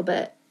a little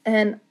bit.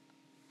 And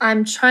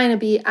I'm trying to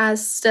be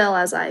as still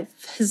as I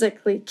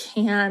physically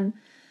can.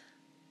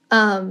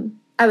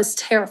 I was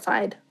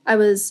terrified. I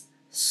was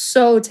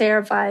so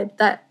terrified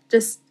that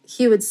just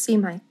he would see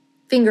my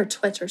finger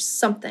twitch or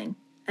something.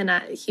 And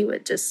he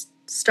would just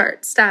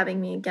start stabbing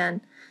me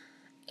again.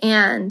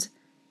 And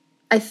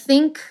I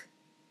think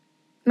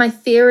my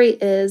theory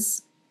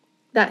is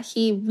that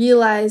he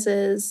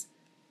realizes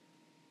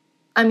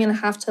I'm going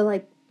to have to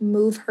like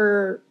move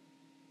her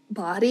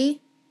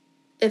body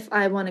if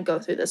I want to go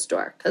through this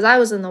door because I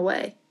was in the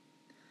way.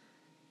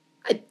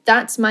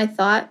 That's my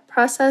thought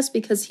process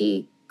because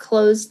he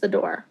closed the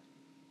door.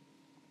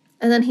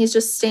 And then he's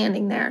just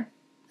standing there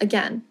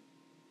again.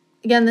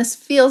 Again, this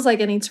feels like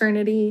an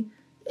eternity.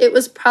 It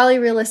was probably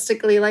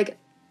realistically like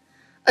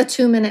a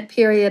 2-minute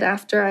period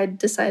after I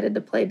decided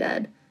to play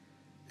dead.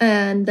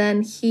 And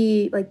then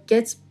he like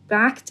gets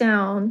back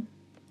down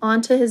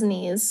onto his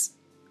knees.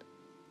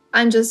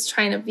 I'm just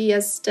trying to be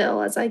as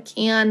still as I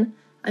can.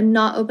 I'm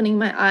not opening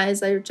my eyes.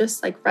 They're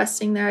just like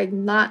resting there.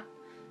 I'm not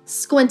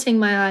squinting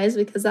my eyes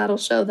because that'll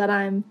show that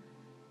I'm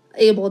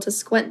able to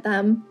squint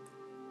them.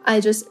 I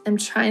just am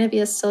trying to be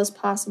as still as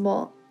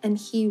possible. And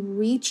he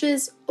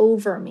reaches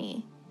over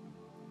me,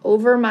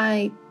 over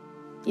my,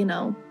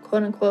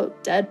 quote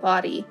unquote, dead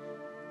body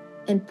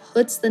and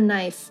puts the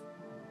knife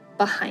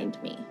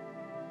behind me.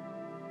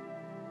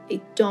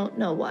 I don't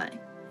know why. I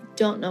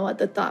don't know what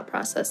the thought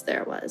process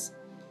there was.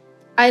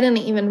 I didn't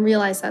even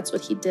realize that's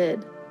what he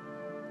did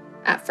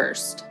at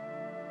first.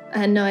 I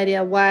had no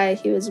idea why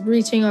he was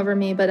reaching over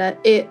me, but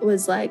it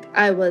was like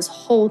I was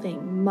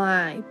holding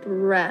my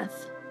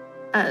breath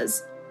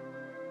as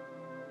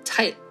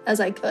tight as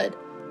I could.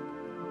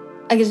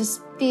 I could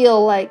just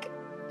feel like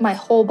my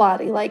whole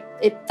body, like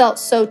it felt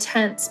so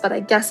tense, but I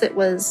guess it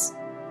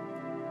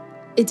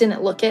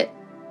didn't look it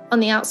on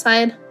the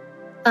outside.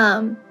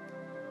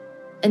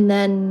 And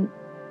then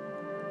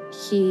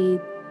he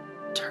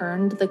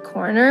turned the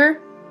corner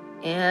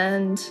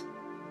and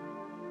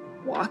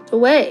walked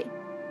away.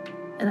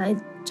 And I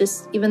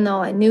just, even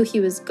though I knew he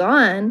was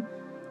gone,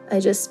 I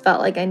just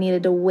felt like I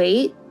needed to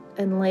wait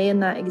and lay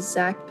in that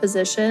exact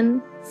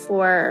position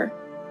for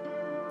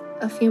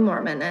a few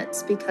more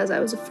minutes because I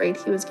was afraid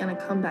he was going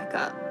to come back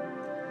up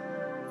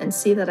and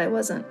see that I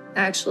wasn't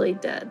actually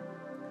dead.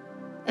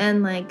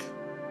 And like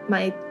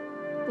my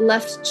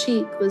left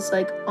cheek was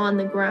like on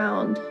the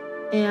ground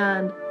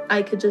and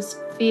I could just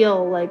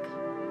feel like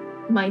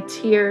my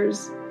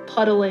tears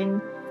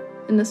puddling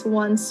in this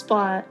one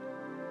spot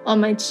on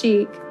my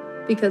cheek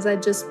because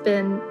I'd just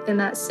been in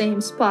that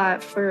same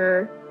spot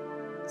for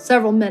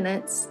several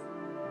minutes,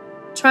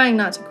 trying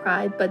not to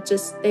cry, but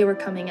just they were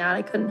coming out.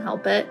 I couldn't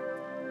help it.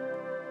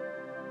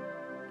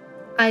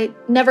 I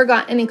never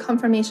got any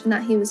confirmation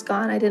that he was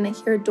gone. I didn't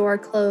hear a door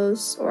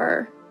close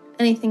or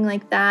anything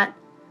like that.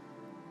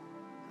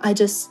 I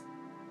just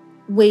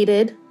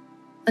waited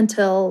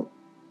until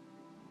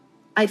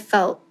I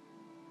felt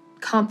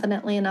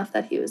confidently enough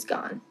that he was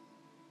gone.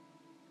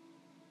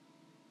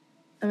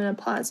 I'm going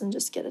to pause and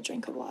just get a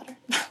drink of water.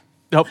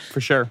 Nope,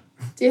 for sure.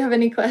 Do you have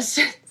any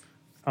questions?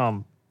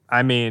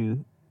 I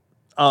mean,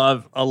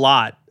 a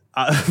lot,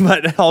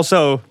 but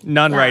also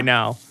none right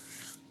now.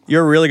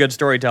 You're a really good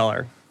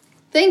storyteller.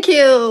 Thank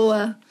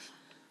you.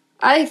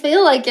 I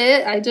feel like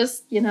it. I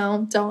just, I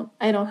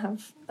don't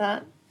have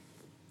that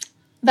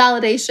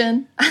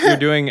validation. You're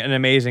doing an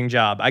amazing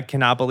job. I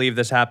cannot believe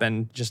this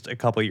happened just a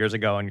couple years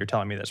ago and you're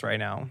telling me this right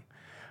now.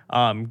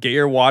 Get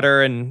your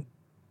water and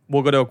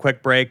we'll go to a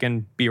quick break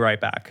and be right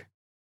back.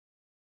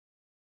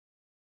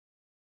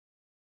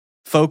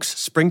 Folks,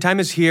 springtime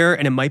is here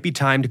and it might be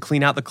time to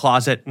clean out the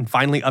closet and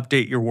finally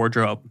update your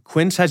wardrobe.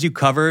 Quince has you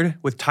covered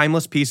with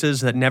timeless pieces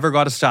that never go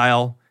out of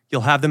style.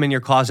 You'll have them in your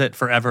closet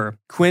forever.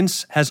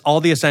 Quince has all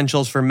the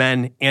essentials for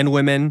men and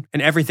women,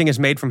 and everything is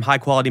made from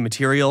high-quality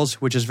materials,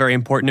 which is very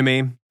important to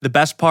me. The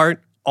best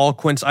part, all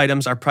Quince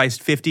items are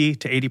priced 50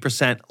 to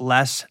 80%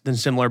 less than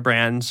similar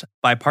brands.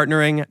 By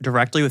partnering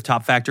directly with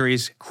top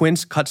factories,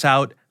 Quince cuts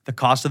out the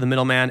cost of the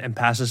middleman and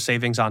passes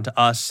savings on to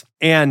us.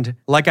 And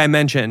like I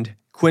mentioned,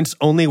 Quince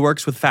only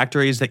works with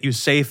factories that use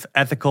safe,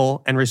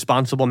 ethical, and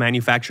responsible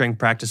manufacturing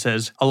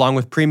practices, along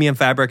with premium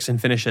fabrics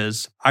and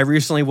finishes. I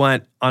recently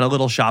went on a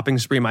little shopping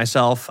spree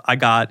myself. I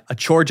got a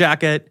chore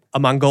jacket, a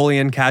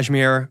Mongolian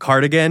cashmere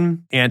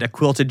cardigan, and a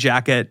quilted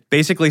jacket.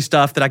 Basically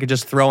stuff that I could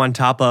just throw on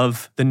top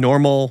of the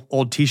normal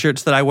old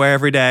t-shirts that I wear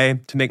every day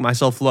to make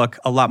myself look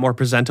a lot more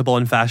presentable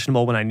and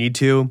fashionable when I need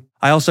to.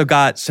 I also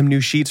got some new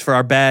sheets for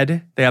our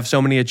bed. They have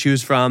so many to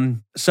choose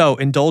from. So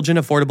indulge in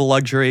affordable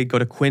luxury. Go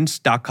to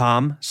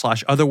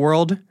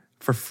quince.com/otherworld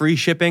for free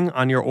shipping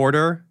on your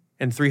order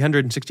and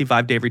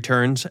 365-day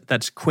returns.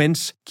 That's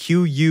Quince,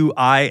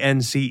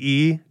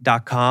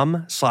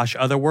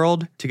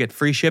 QUINCE.com/otherworld to get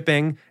free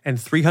shipping and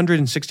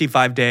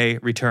 365-day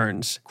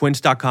returns.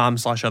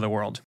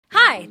 Quince.com/otherworld.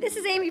 Hi, this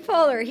is Amy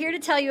Poehler, here to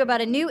tell you about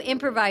a new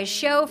improvised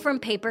show from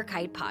Paper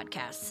Kite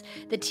Podcasts,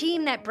 the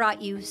team that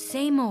brought you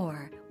Say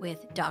More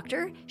with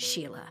Dr.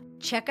 Sheila.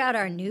 Check out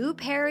our new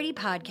parody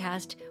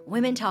podcast,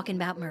 Women Talking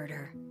About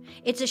Murder.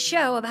 It's a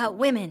show about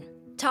women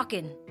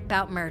talking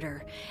about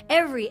murder.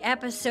 Every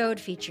episode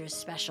features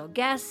special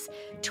guests,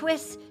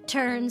 twists,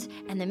 turns,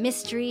 and the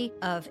mystery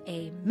of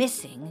a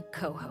missing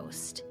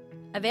co-host.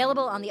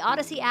 Available on the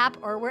Odyssey app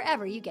or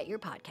wherever you get your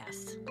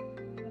podcasts.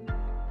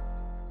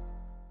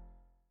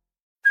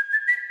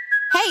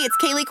 Hey, it's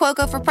Kaylee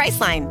Cuoco for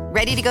Priceline.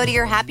 Ready to go to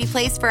your happy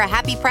place for a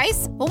happy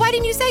price? Well, why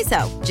didn't you say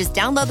so? Just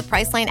download the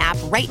Priceline app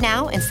right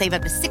now and save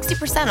up to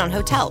 60% on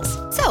hotels.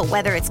 So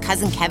whether it's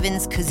Cousin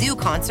Kevin's Kazoo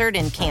Concert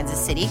in Kansas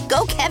City,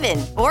 go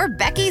Kevin, or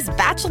Becky's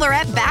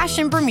Bachelorette Bash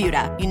in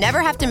Bermuda, you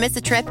never have to miss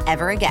a trip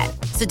ever again.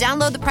 So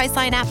download the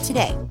Priceline app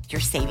today. Your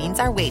savings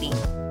are waiting.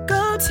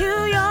 Go to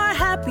your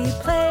happy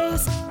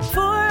place for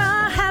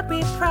a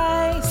happy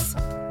price.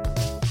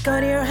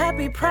 Go to your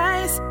happy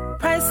price,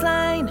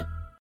 Priceline.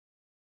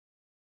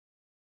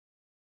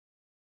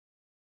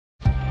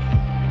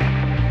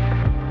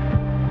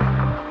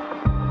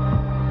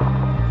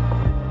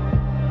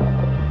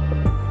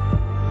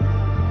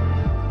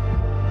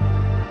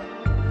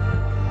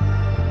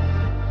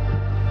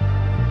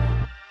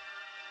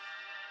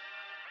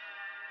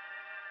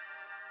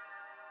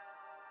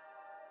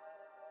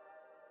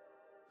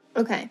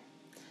 Okay.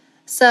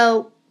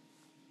 So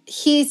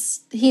he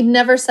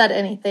never said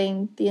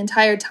anything the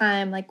entire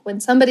time. Like when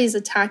somebody's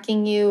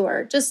attacking you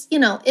or just,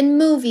 in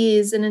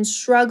movies and in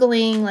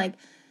struggling, like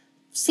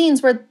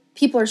scenes where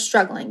people are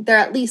struggling, they're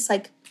at least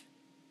like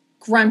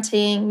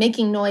grunting,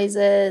 making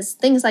noises,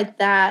 things like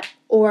that.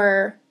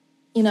 Or,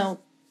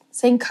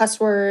 saying cuss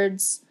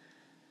words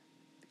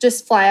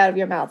just fly out of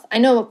your mouth. I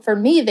know for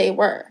me, they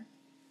were.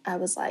 I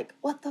was like,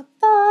 what the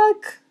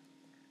fuck?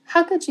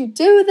 How could you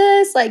do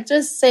this? Like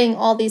just saying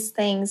all these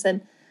things.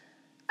 And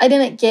I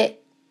didn't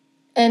get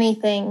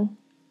anything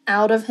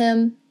out of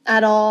him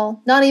at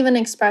all. Not even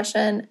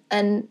expression.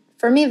 And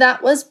for me,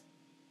 that was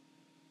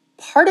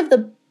part of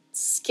the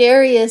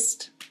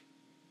scariest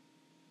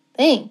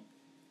thing.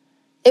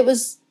 It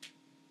was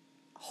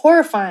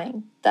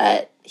horrifying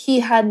that he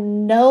had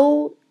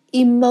no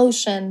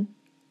emotion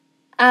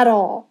at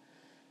all.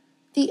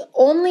 The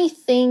only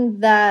thing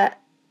that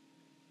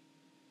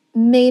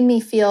made me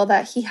feel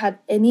that he had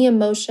any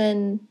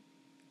emotion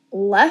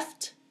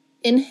left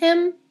in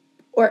him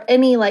or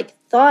any like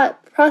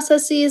thought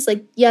processes,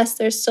 like, yes,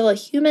 there's still a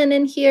human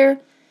in here,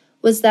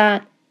 was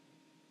that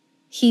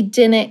he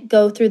didn't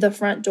go through the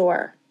front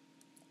door.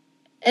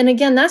 And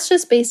again, that's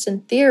just based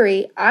in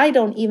theory. I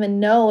don't even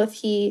know if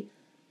he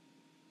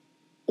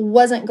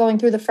wasn't going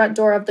through the front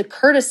door of the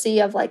courtesy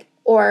of like,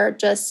 or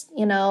just,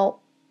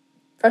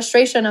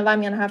 frustration of I'm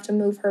going to have to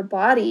move her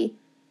body.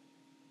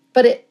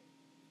 But it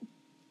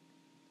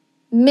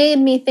made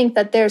me think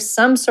that there's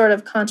some sort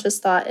of conscious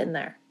thought in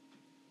there.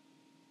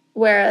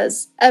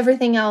 Whereas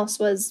everything else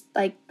was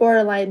like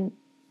borderline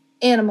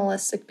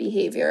animalistic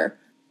behavior.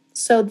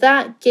 So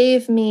that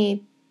gave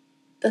me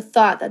the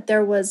thought that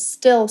there was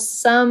still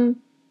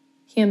some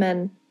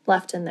human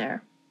left in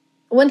there.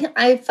 When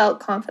I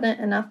felt confident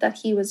enough that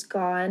he was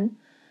gone,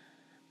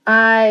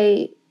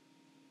 I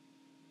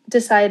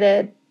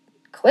decided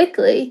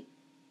quickly,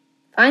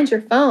 find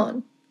your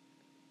phone.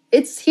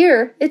 It's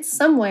here. It's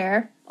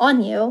somewhere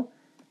on you.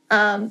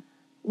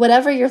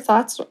 whatever your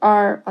thoughts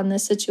are on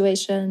this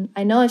situation,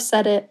 I know I've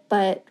said it,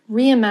 but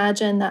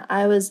reimagine that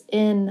I was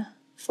in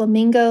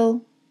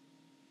flamingo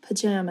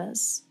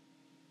pajamas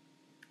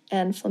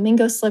and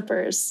flamingo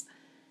slippers,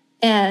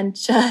 and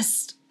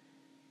just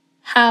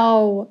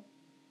how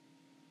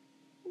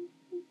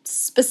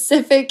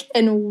specific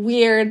and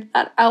weird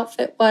that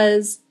outfit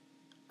was.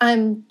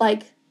 I'm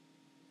like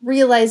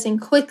realizing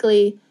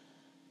quickly,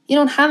 you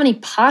don't have any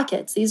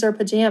pockets. These are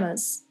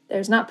pajamas.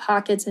 There's not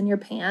pockets in your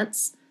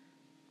pants.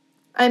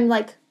 I'm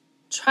like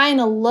trying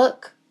to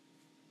look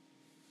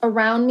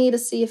around me to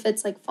see if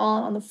it's like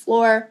fallen on the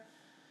floor.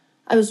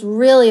 I was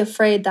really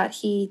afraid that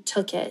he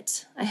took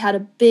it. I had a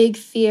big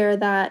fear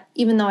that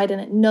even though I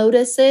didn't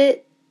notice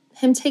it,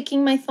 him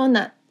taking my phone,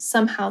 that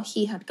somehow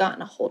he had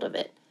gotten a hold of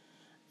it.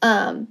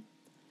 And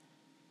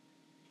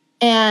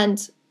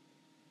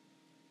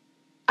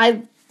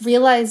I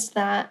realized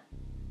that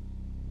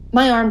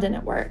my arm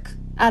didn't work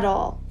at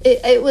all.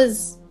 It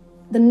was,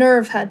 the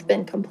nerve had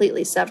been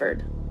completely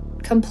severed.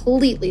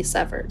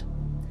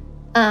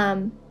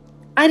 I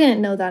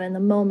didn't know that in the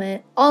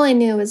moment. All I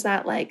knew is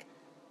that, like,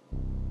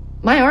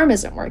 my arm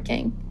isn't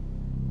working.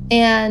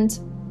 And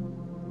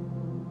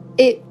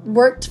it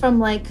worked from,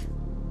 like,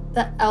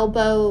 the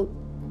elbow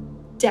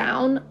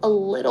down a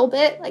little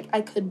bit. Like,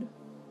 I could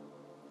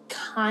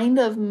kind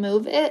of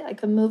move it. I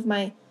could move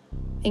my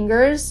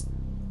fingers.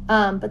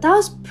 But that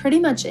was pretty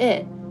much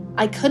it.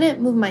 I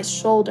couldn't move my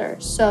shoulder.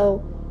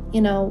 So,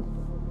 you know,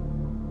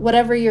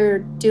 whatever you're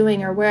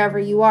doing or wherever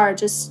you are,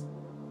 just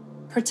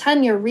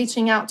pretend you're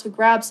reaching out to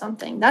grab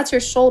something. That's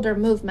your shoulder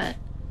movement.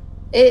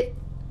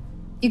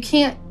 You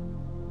can't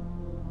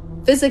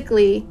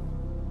physically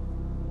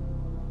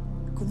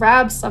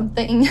grab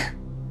something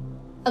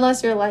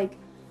unless you're like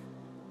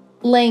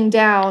laying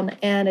down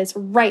and it's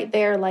right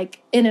there,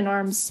 like in an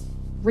arm's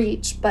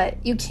reach,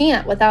 but you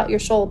can't without your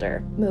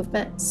shoulder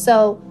movement.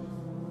 So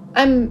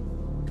I'm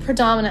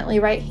predominantly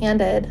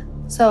right-handed.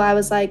 So I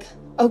was like,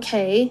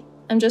 okay,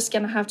 I'm just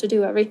going to have to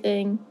do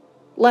everything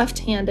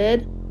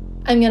left-handed.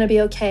 I'm going to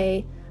be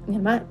okay. I'm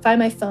going to find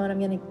my phone. I'm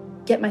going to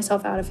get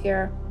myself out of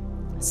here.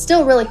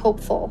 Still really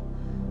hopeful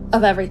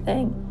of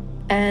everything.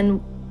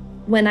 And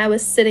when I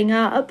was sitting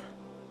up,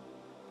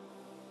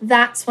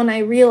 that's when I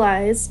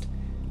realized,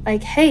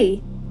 like,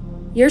 hey,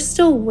 you're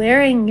still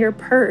wearing your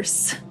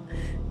purse.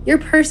 Your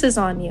purse is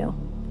on you.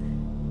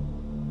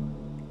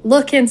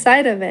 Look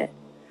inside of it.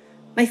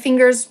 My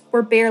fingers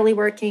were barely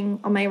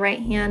working on my right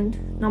hand.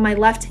 And on my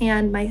left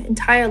hand, my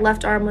entire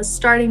left arm was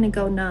starting to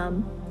go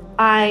numb.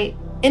 I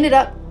ended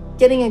up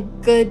getting a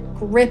good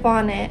grip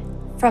on it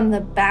from the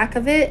back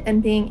of it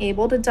and being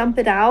able to dump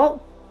it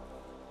out.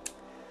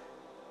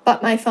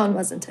 But my phone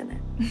wasn't in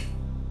it.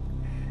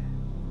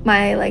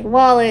 My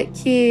wallet,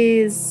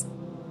 keys,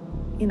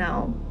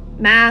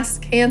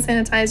 mask, hand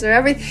sanitizer,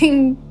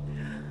 everything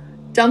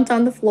dumped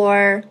on the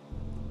floor.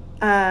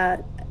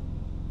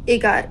 It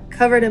got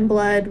covered in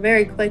blood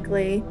very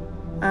quickly.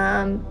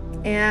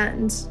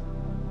 And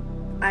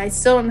I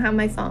still don't have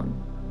my phone.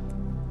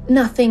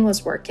 Nothing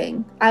was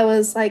working. I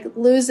was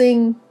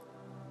losing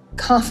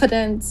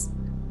confidence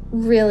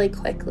really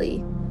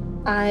quickly.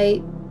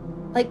 I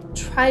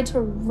tried to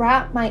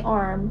wrap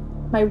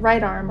my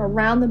right arm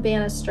around the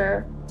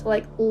banister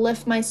to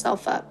lift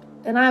myself up.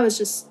 And I was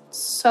just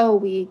so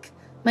weak.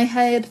 My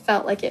head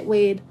felt like it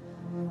weighed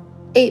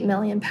 8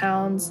 million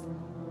pounds.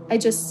 I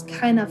just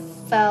kind of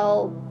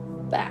fell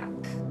back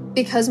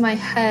because my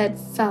head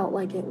felt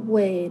like it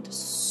weighed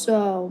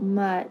so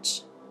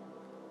much.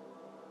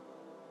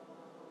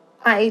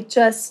 I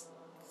just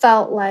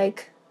felt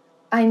like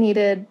I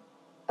needed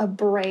a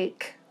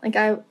break.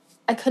 I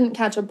couldn't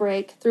catch a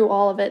break through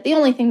all of it. The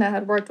only thing that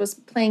had worked was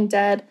playing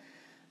dead.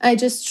 I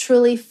just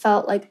truly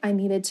felt like I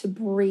needed to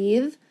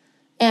breathe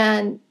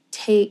and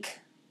take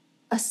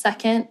a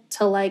second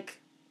to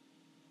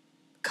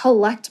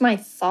collect my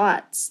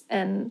thoughts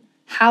and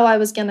how I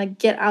was going to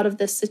get out of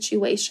this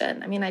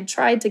situation. I mean, I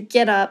tried to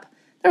get up.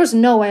 There was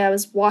no way I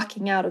was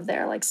walking out of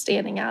there,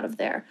 standing out of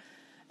there.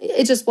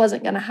 It just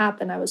wasn't going to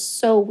happen. I was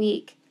so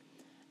weak.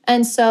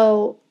 And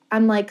so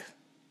I'm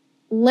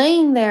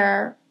laying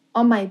there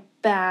on my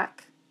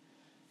back.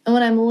 And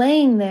when I'm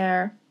laying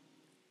there,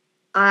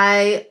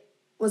 I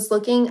was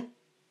looking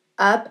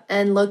up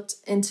and looked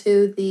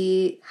into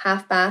the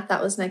half bath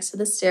that was next to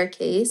the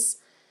staircase.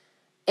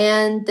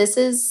 And this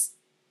is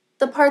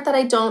the part that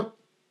I don't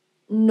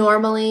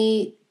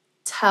normally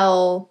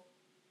tell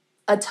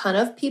a ton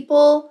of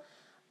people.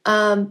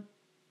 But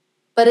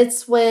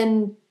it's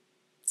when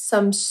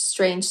some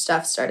strange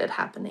stuff started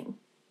happening.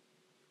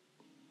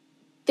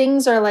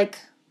 Things are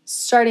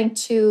starting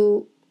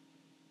to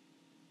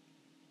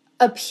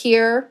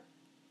appear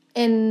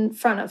in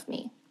front of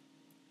me.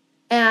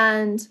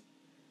 And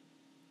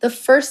the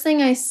first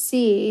thing I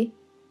see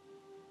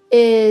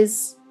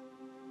is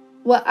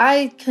what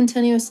I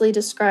continuously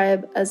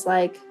describe as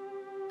a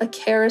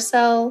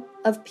carousel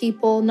of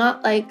people,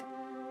 not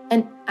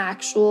an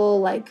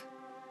actual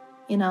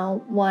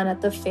one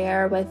at the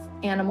fair with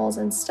animals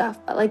and stuff,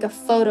 but a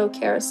photo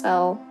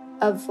carousel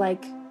of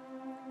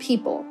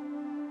people.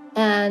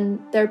 And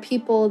they're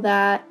people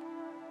that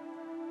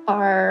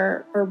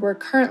are or were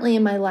currently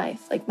in my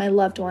life, like my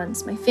loved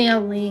ones, my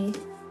family,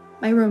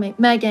 my roommate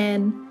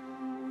Megan,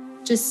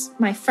 just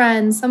my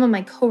friends, some of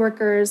my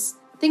coworkers,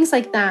 things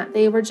like that.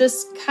 They were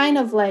just kind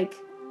of like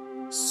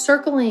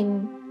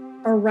circling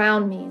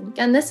around me. And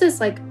again, this is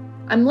like,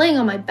 I'm laying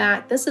on my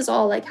back. This is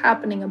all like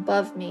happening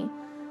above me,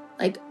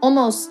 like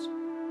almost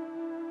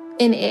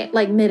in it,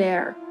 like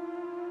midair.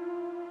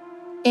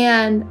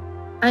 And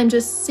I'm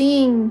just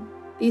seeing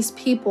these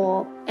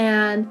people,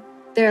 and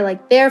they're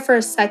like there for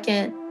a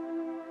second,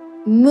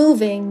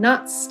 moving,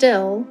 not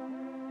still,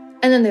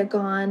 and then they're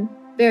gone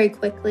very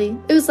quickly.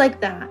 It was like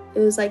that. It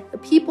was like the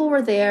people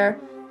were there,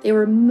 they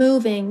were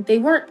moving, they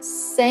weren't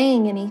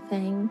saying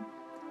anything.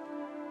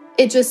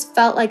 It just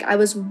felt like I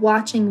was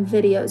watching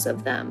videos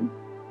of them,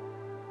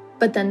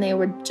 but then they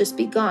would just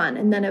be gone,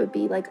 and then it would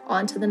be like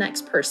on to the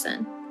next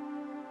person.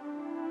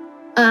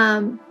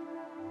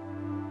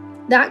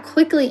 That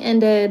quickly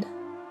ended,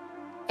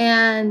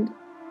 and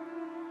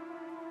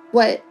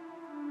what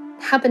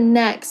happened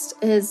next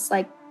is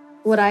like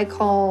what I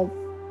call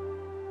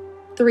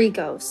 3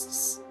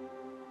 ghosts.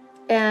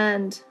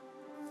 And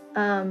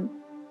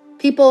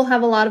people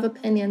have a lot of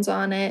opinions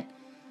on it.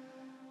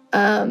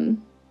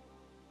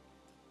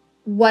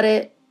 What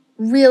it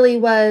really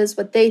was,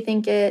 what they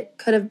think it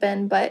could have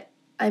been. But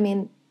I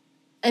mean,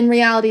 in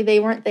reality, they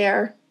weren't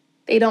there.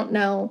 They don't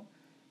know.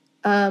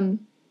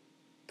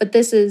 But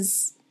this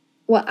is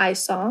what I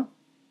saw.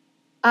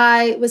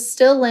 I was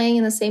still laying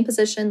in the same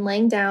position,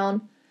 laying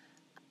down.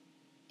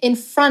 In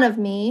front of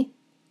me,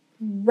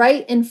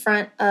 right in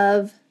front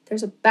of,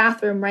 there's a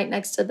bathroom right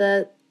next to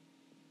the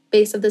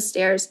base of the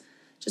stairs,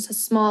 just a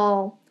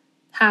small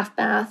half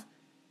bath.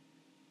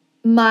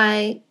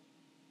 My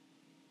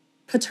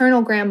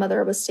paternal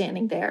grandmother was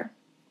standing there,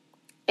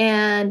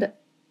 and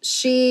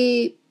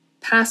she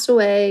passed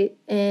away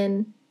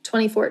in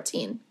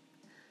 2014.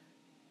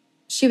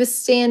 She was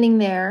standing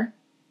there,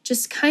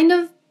 just kind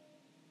of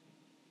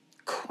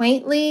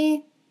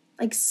quaintly,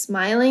 like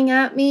smiling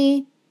at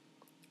me.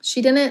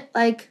 She didn't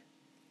like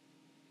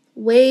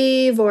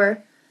wave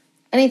or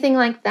anything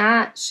like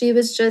that. She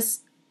was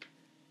just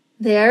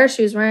there.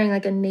 She was wearing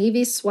like a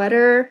navy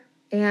sweater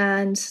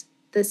and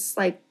this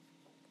like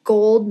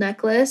gold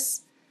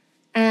necklace.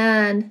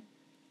 And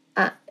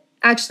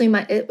actually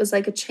it was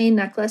like a chain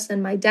necklace,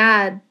 and my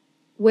dad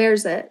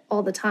wears it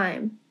all the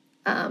time.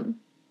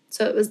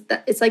 So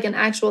it's like an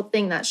actual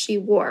thing that she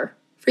wore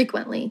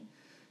frequently.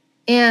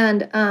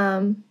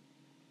 And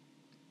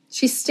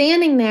she's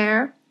standing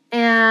there,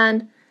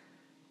 and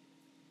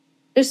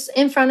just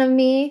in front of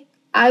me.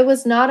 I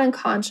was not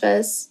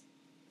unconscious.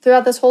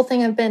 Throughout this whole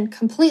thing, I've been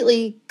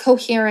completely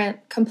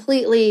coherent,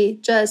 completely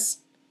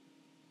just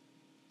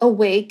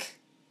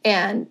awake,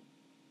 and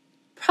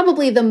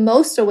probably the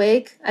most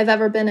awake I've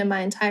ever been in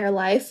my entire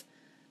life,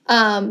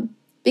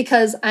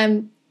 because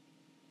I'm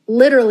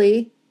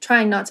literally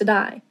trying not to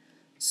die.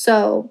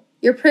 So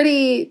you're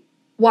pretty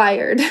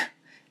wired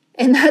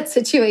in that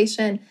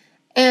situation.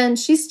 And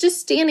she's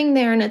just standing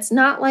there, and it's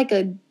not like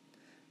a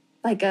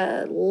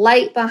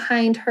light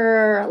behind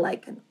her, or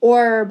like an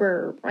orb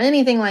or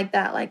anything like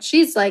that. Like,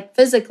 she's like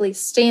physically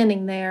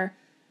standing there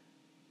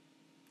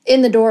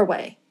in the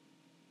doorway.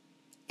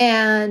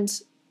 And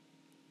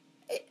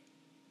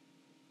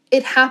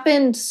it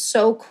happened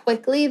so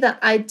quickly that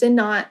I did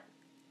not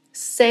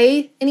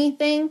say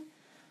anything.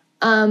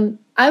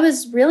 I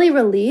was really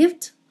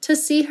relieved to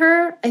see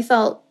her.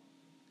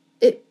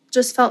 It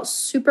just felt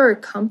super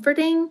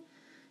comforting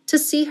to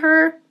see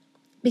her,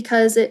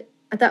 because it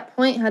at that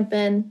point had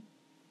been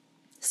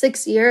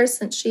 6 years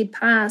since she'd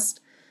passed,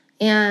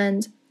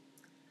 and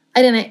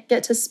I didn't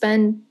get to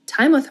spend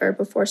time with her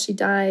before she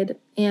died.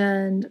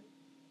 And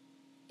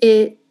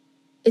it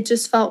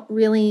just felt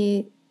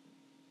really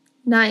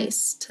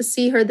nice to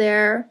see her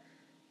there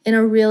in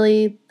a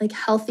really like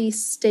healthy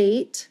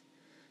state.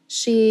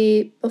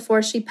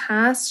 Before she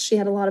passed, she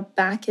had a lot of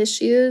back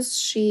issues.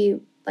 She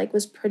like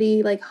was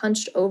pretty like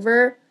hunched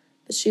over,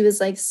 but she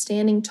was like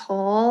standing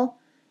tall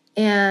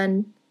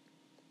and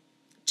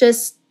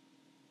just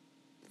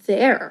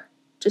there,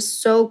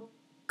 just so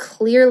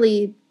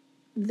clearly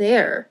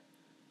there.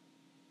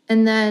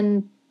 And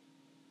then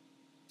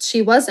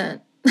she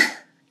wasn't.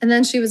 And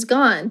then she was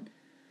gone.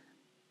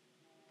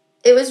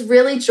 It was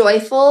really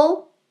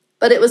joyful,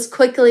 but it was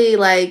quickly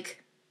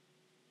like,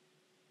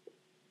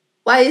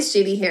 why is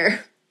Jeannie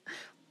here?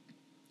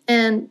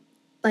 And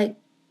like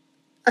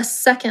a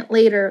second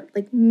later,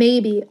 like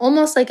maybe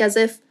almost like as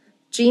if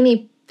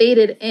Jeannie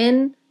faded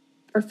in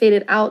or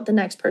faded out, the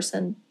next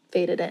person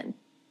faded in.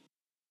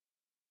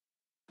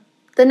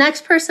 The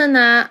next person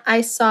that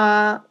I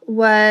saw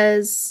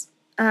was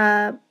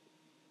my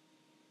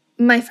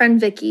friend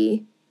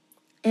Vicky,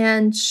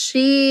 and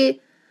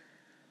she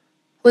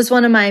was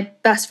one of my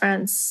best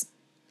friends.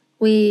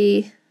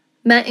 We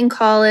met in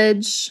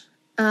college.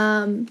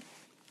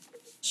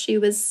 She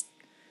was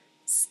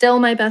still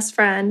my best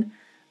friend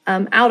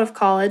out of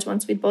college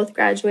once we'd both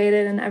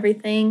graduated and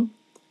everything.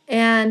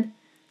 And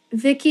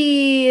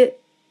Vicky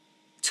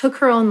took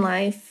her own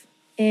life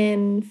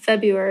in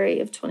February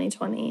of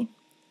 2020.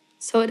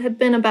 So it had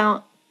been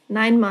about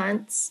 9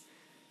 months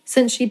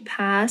since she'd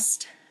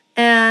passed.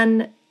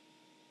 And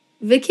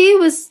Vicky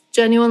was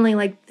genuinely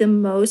like the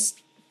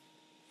most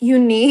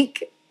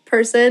unique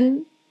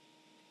person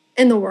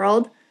in the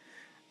world.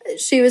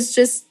 She was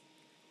just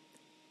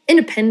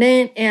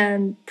independent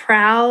and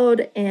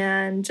proud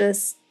and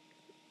just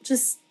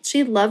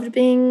she loved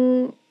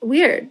being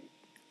weird.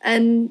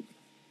 And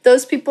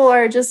those people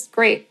are just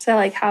great to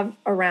like have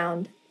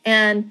around.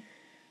 And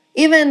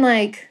even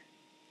like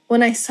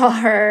when I saw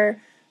her,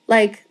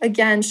 like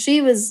again,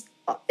 she was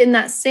in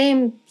that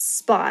same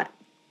spot.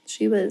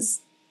 She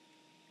was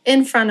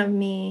in front of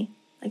me.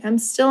 Like I'm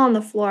still on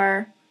the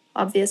floor,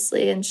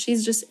 obviously, and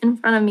she's just in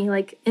front of me,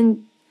 like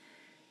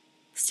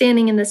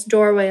standing in this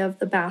doorway of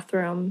the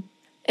bathroom.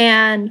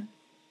 And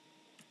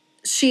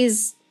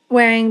she's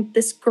wearing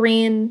this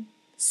green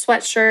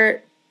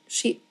sweatshirt.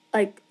 She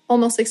like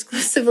almost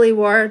exclusively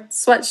wore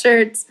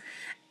sweatshirts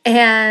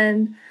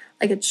and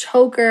like a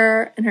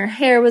choker, and her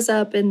hair was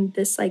up in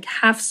this like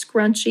half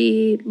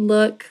scrunchy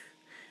look.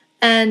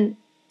 And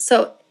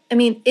so, I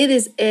mean, it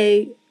is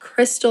a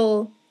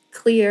crystal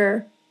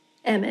clear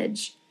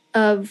image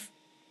of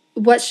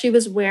what she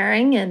was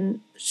wearing. And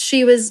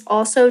she was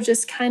also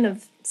just kind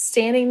of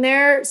standing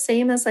there,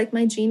 same as like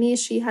my Jeannie.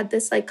 She had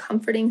this like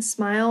comforting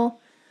smile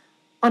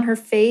on her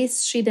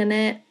face. She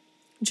didn't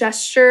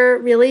gesture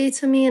really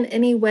to me in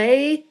any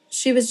way.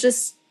 She was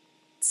just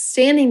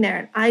standing there.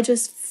 And I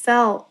just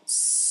felt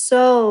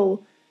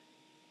so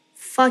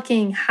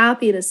fucking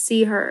happy to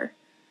see her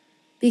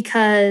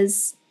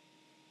because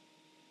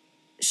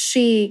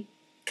she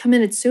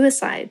committed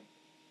suicide.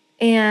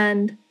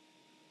 And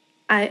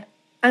I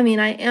mean,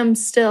 I am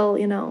still,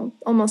 you know,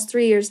 almost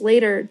 3 years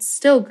later,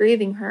 still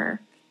grieving her.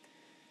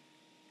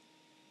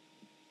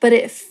 But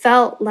it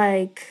felt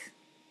like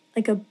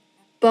a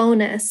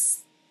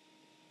bonus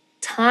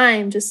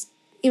time, just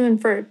even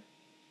for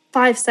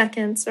 5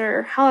 seconds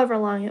or however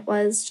long it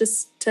was,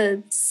 just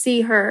to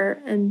see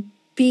her and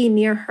be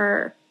near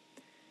her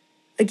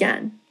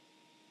again.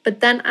 But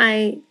then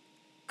I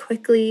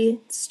quickly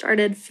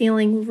started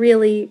feeling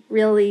really,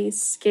 really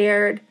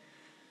scared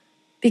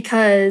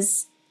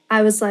because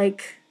I was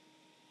like,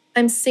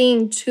 I'm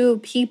seeing two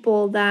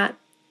people that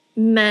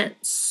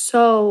meant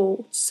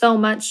so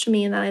much to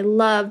me and that I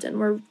loved and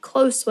were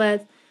close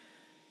with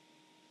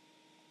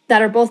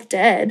that are both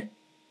dead.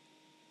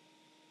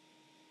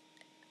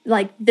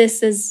 Like,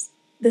 this is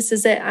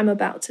it. I'm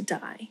about to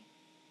die.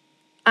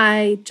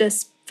 I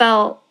just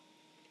felt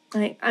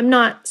like, I'm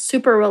not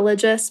super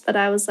religious, but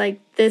I was like,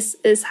 this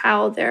is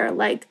how they're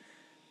like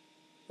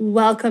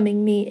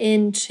welcoming me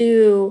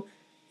into,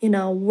 you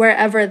know,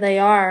 wherever they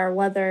are,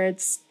 whether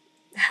it's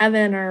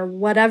heaven or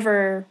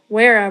whatever,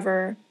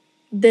 wherever,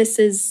 this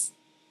is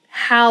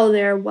how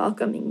they're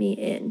welcoming me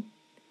in.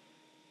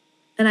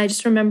 And I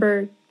just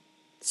remember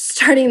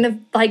starting to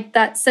like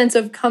that sense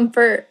of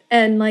comfort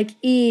and like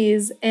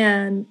ease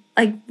and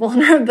like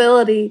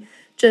vulnerability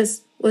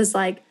just was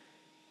like,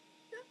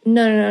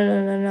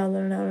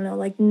 no,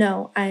 like,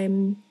 no,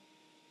 I'm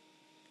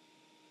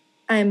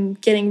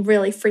getting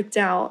really freaked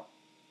out.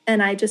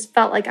 And I just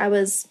felt like I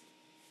was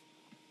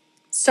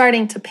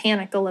starting to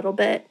panic a little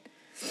bit.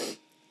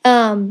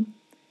 Then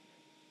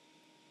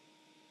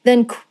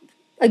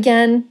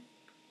again,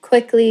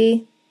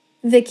 quickly,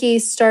 Vicky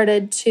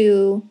started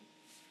to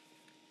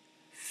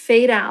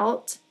fade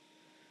out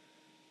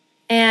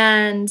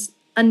and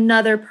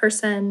another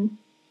person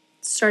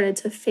started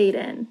to fade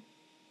in.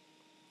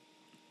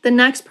 The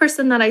next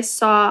person that I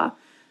saw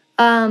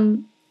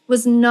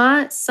was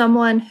not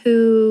someone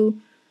who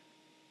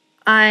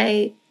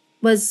I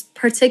was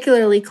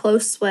particularly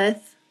close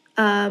with.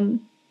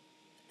 And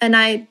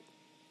I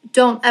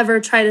don't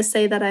ever try to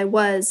say that I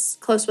was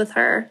close with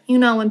her. You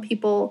know, when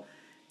people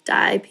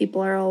die,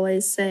 people are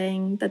always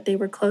saying that they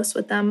were close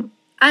with them.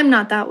 I'm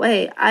not that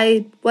way.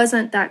 I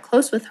wasn't that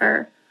close with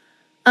her.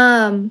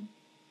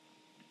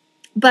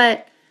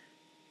 But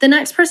the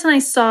next person I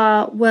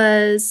saw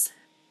was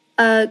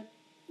a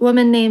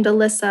woman named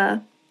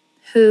Alyssa,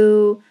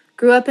 who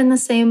grew up in the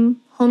same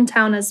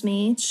hometown as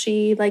me.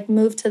 She like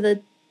moved to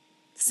the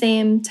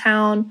same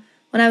town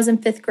when I was in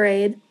 5th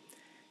grade.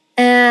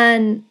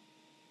 And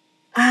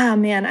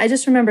man, I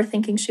just remember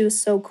thinking she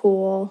was so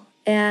cool.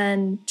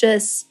 And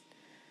just,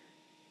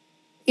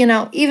 you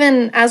know,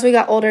 even as we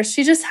got older,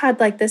 she just had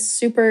like this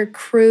super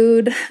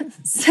crude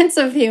sense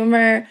of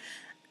humor.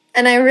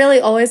 And I really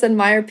always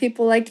admire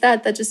people like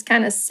that just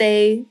kind of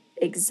say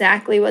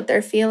exactly what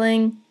they're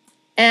feeling.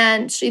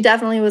 And she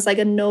definitely was like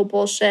a no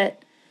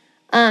bullshit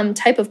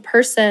type of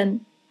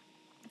person.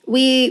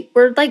 We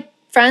were like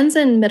friends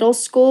in middle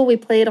school. We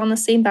played on the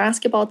same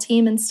basketball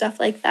team and stuff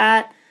like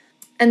that.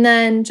 And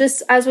then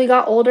just as we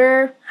got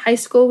older, high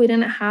school, we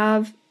didn't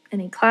have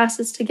any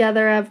classes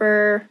together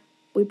ever.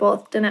 We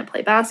both didn't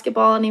play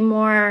basketball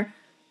anymore.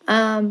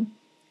 And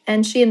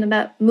she ended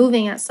up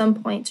moving at some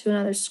point to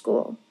another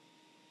school.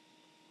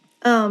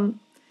 On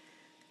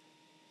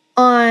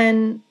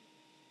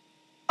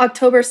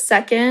October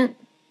 2nd,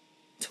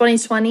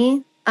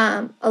 2020,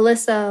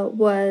 Alyssa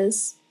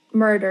was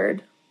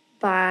murdered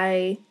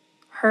by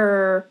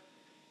her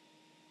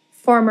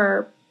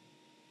former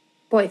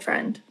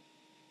boyfriend.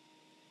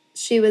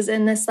 She was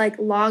in this like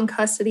long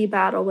custody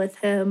battle with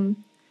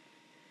him.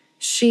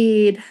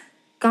 She'd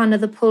gone to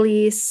the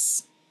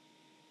police.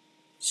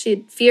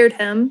 She'd feared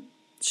him.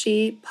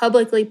 She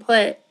publicly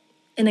put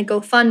in a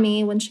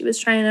GoFundMe when she was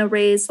trying to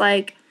raise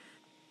like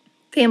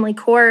family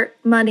court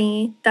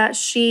money that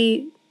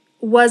she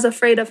was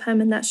afraid of him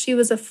and that she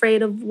was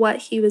afraid of what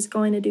he was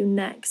going to do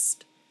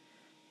next.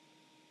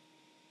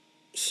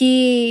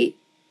 He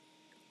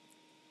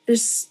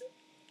is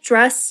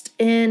dressed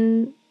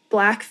in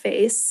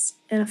blackface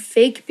and a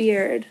fake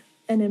beard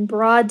and in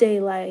broad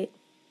daylight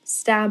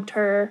stabbed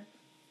her,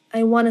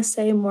 I want to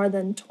say more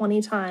than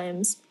 20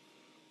 times,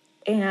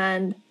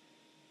 and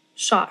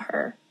shot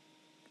her.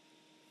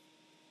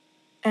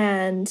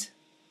 And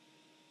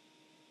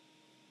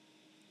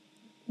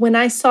when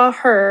I saw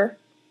her,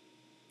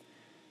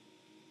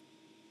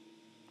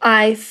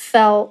 I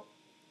felt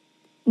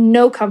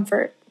no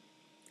comfort.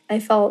 I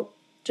felt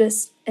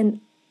just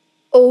an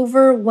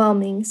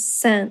overwhelming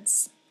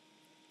sense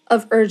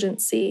of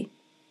urgency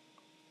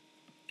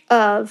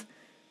of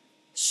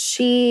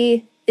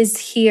she is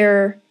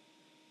here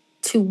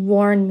to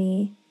warn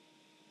me.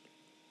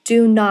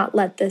 Do not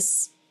let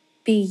this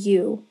be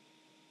you.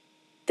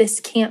 This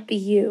can't be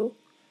you.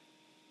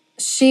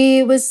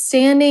 She was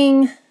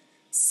standing,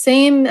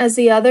 same as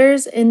the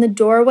others, in the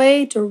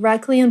doorway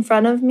directly in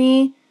front of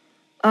me.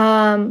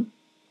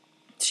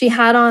 She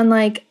had on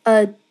like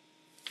a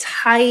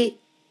tight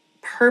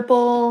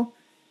purple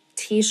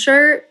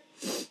t-shirt.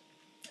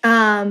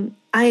 I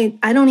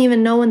don't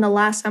even know when the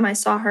last time I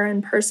saw her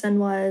in person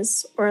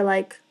was, or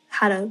like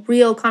had a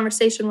real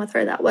conversation with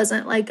her that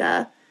wasn't like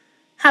a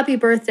happy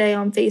birthday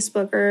on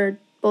Facebook or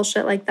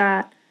bullshit like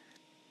that.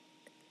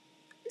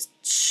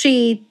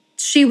 She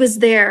was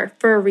there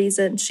for a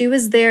reason. She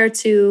was there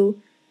to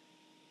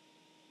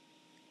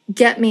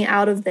get me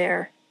out of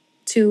there,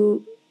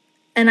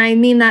 and I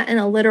mean that in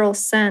a literal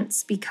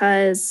sense,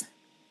 because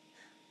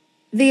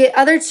the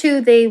other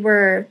two, they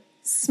were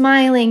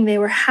smiling, they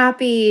were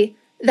happy.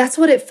 That's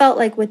what it felt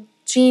like with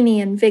Jeannie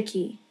and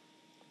Vicky.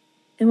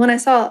 And when I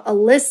saw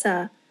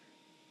Alyssa,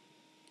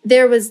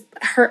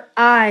 her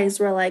eyes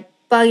were like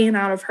bugging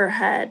out of her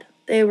head.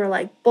 They were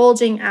like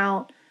bulging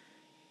out.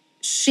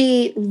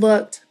 She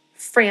looked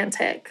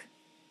frantic.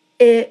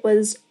 It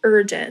was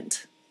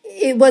urgent.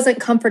 It wasn't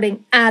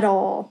comforting at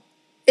all.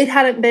 If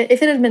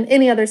it had been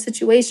any other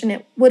situation,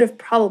 it would have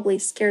probably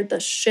scared the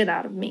shit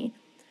out of me.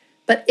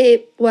 But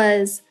it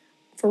was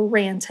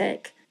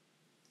frantic.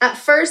 At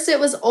first, it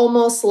was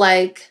almost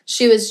like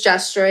she was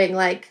gesturing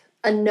like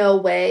a no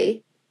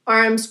way,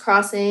 arms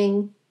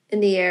crossing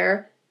in the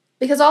air,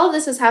 because all of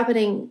this is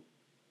happening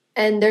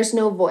and there's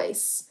no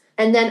voice.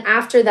 And then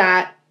after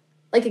that,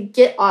 like a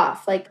get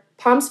off, like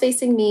palms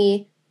facing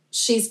me,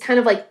 she's kind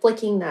of like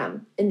flicking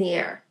them in the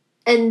air.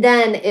 And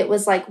then it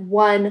was like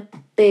one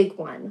big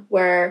one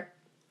where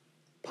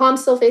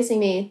palms still facing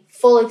me,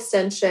 full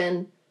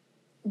extension,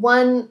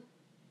 one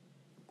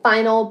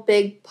final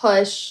big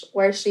push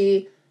where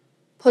she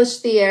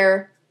pushed the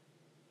air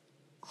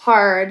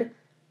hard.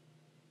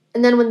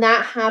 And then when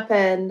that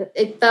happened,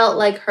 it felt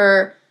like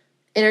her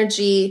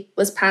energy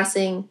was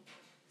passing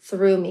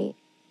through me.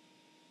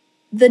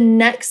 The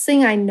next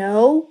thing I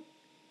know,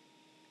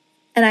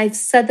 and I've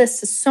said this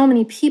to so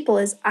many people,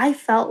 is I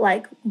felt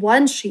like,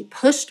 one, she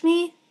pushed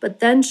me, but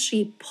then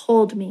she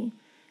pulled me.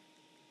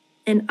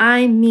 And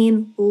I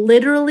mean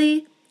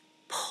literally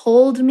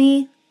pulled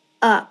me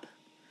up.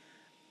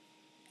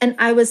 And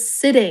I was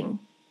sitting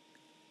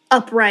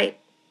upright.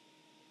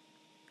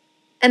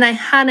 And I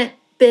hadn't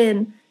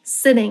been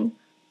sitting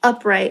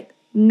upright,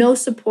 no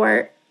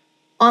support,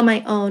 on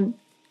my own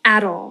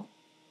at all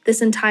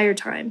this entire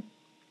time.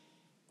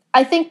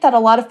 I think that a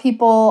lot of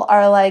people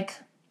are like,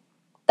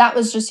 that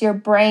was just your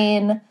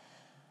brain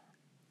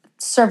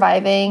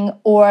surviving,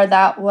 or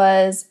that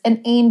was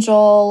an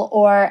angel,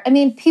 or, I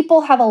mean,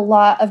 people have a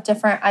lot of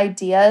different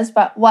ideas,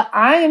 but what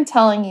I am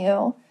telling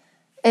you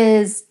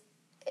is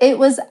it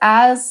was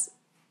as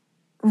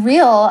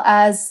real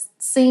as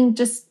seeing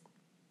just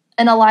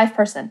an alive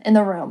person in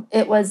the room.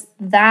 It was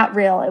that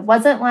real. It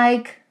wasn't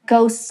like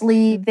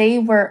ghostly. They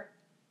were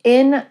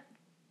in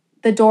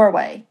the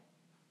doorway,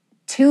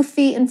 2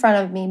 feet in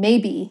front of me,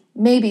 maybe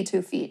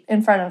 2 feet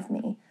in front of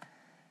me.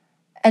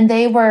 And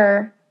they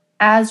were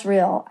as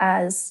real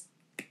as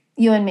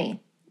you and me.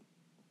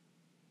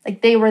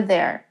 Like, they were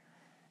there.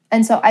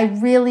 And so I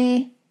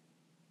really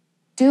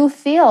do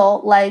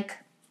feel like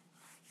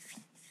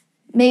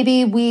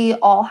maybe we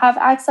all have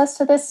access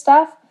to this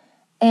stuff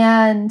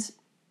and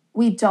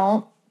we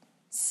don't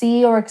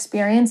see or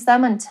experience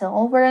them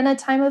until we're in a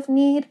time of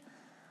need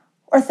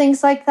or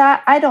things like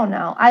that. I don't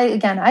know. I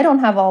don't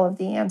have all of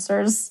the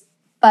answers,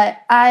 but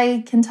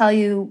I can tell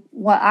you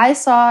what I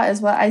saw is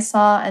what I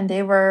saw, and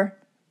they were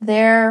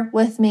there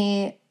with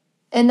me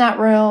in that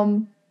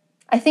room.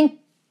 I think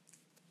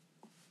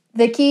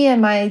Vicky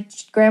and my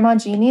grandma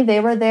Jeannie,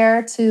 they were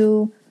there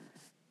to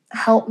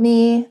help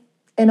me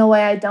in a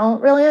way I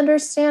don't really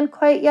understand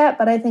quite yet,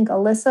 but I think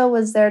Alyssa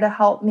was there to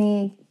help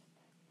me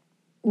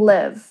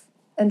live.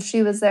 And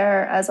she was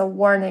there as a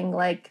warning,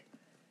 like,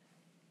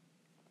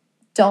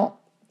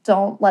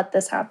 don't let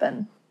this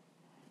happen.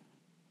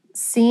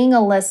 Seeing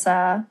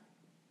Alyssa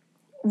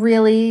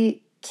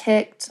really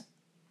kicked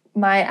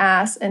my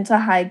ass into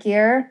high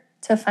gear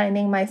to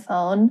finding my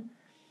phone.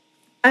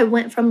 I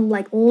went from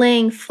like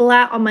laying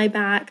flat on my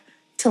back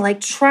to like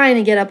trying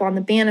to get up on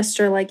the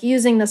banister, like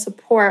using the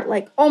support,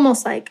 like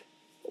almost like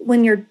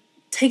when you're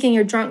taking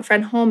your drunk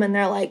friend home and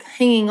they're like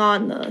hanging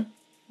on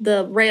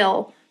the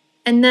rail.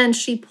 And then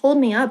she pulled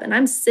me up and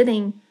I'm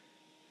sitting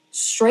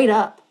straight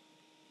up.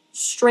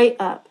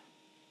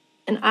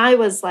 And I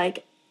was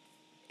like,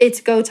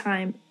 it's go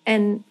time.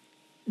 And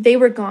they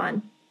were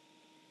gone.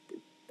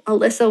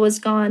 Alyssa was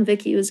gone.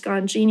 Vicky was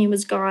gone. Jeannie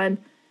was gone.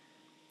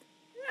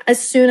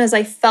 As soon as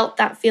I felt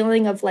that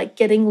feeling of like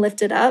getting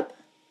lifted up,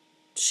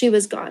 she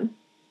was gone.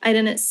 I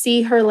didn't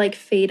see her like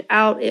fade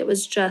out. It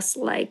was just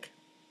like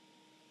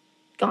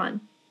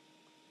gone.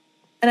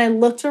 And I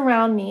looked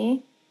around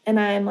me and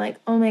I'm like,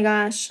 oh my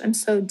gosh, I'm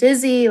so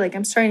dizzy. Like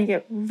I'm starting to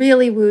get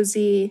really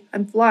woozy.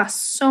 I've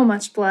lost so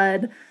much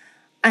blood.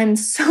 I'm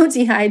so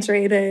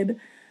dehydrated.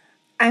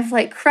 I've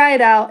like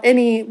cried out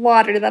any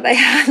water that I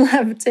had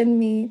left in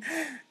me.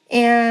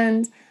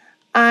 And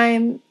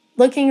I'm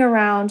looking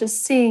around,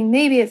 just seeing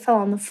maybe it fell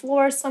on the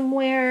floor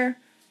somewhere.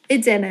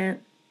 It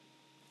didn't.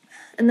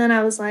 And then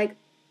I was like,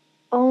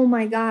 oh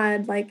my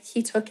God, like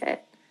he took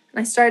it. And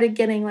I started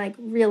getting like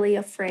really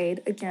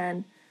afraid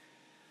again.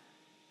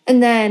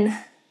 And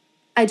then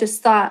I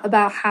just thought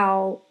about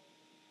how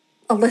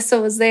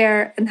Alyssa was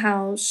there and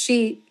how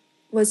she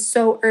was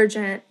so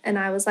urgent. And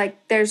I was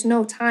like, there's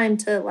no time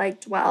to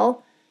like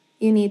dwell.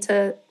 You need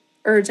to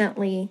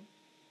urgently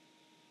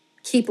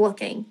keep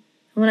looking.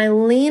 And when I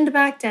leaned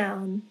back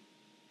down,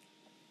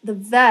 the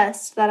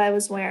vest that I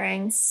was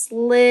wearing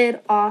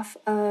slid off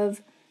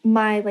of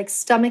my like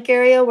stomach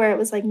area where it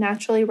was like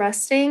naturally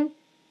resting,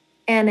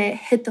 and it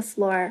hit the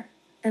floor.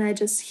 And I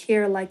just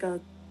hear like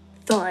a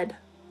thud,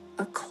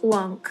 a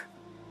clunk.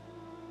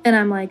 And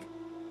I'm like,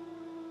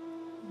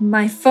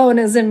 my phone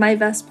is in my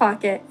vest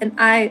pocket. And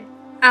I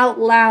out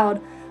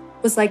loud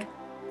was like,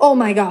 oh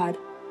my God.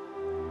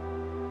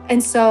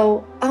 And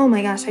so, oh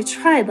my gosh, I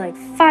tried like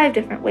 5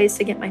 different ways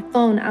to get my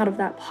phone out of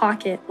that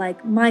pocket.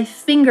 Like my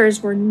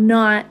fingers were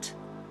not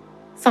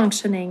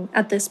functioning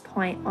at this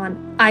point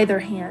on either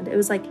hand. It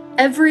was like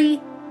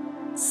every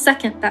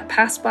second that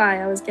passed by,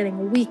 I was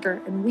getting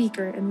weaker and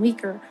weaker and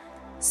weaker.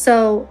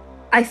 So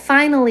I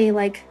finally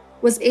like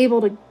was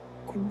able to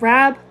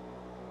grab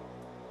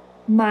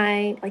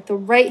my like the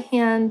right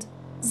hand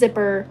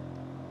zipper,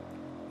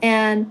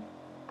 and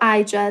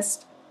I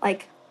just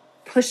like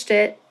pushed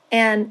it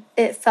and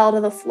it fell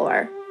to the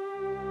floor.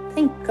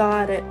 Thank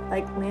God it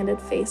like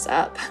landed face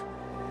up.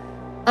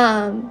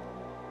 And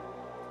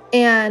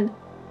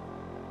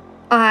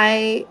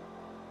I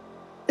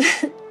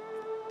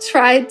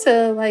tried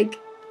to like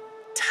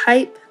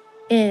type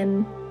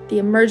in the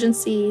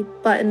emergency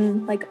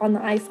button like on the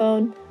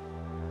iPhone,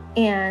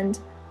 and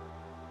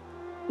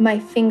my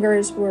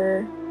fingers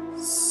were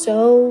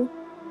so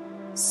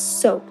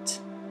soaked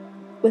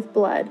with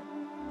blood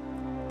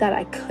that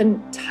I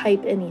couldn't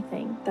type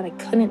anything, that I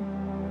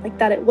couldn't, like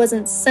that it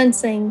wasn't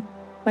sensing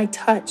my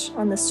touch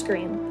on the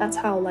screen. That's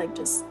how like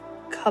just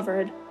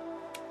covered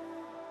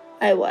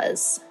I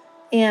was.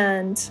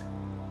 And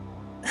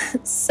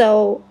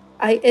so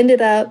I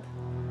ended up,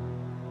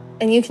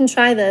 and you can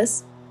try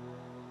this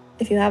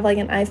if you have like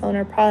an iPhone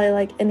or probably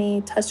like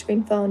any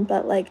touchscreen phone,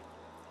 but like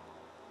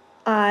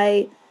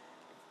I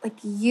like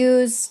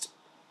used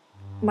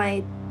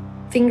my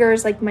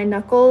fingers, like my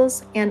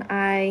knuckles, and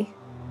I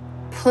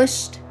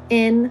pushed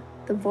in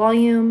the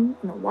volume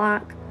and the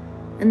lock,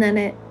 and then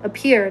it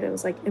appeared. It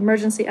was like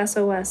emergency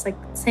SOS, like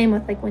same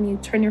with like when you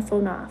turn your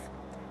phone off.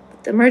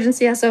 But the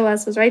emergency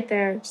SOS was right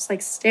there, just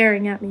like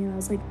staring at me, and I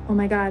was like, oh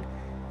my God.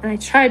 And I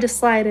tried to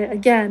slide it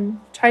again,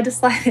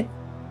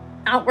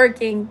 not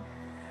working.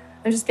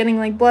 I'm just getting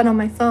like blood on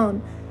my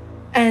phone.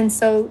 And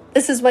so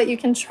this is what you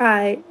can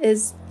try,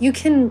 is you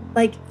can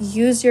like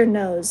use your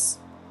nose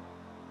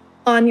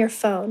on your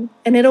phone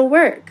and it'll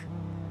work.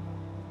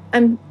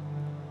 I'm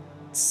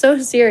so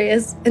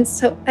serious. And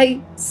so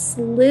I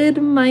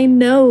slid my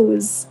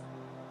nose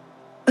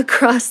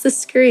across the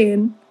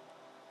screen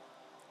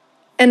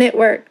and it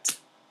worked.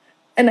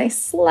 And I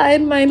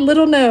slide my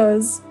little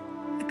nose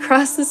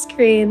across the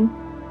screen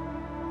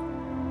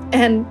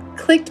and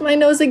clicked my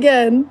nose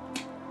again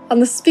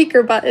on the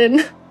speaker button.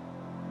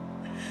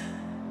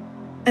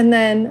 And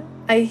then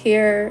I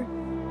hear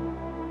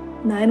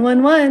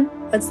 911,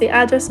 what's the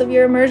address of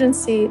your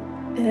emergency?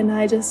 And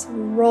I just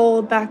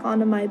rolled back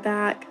onto my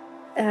back,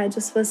 and I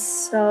just was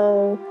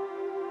so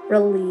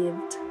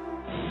relieved.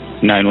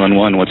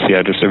 911, what's the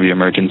address of your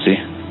emergency?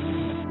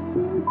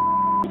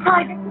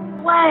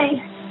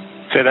 Way.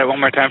 Say that one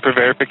more time for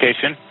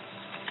verification.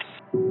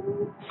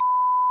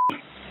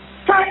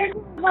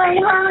 Way,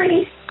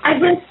 hurry.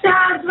 I've been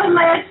stabbed by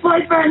my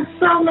ex-boyfriend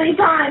so many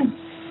times.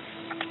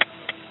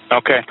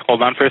 Okay,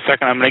 hold on for a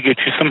second. I'm going to get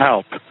you some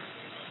help.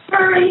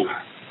 Hurry.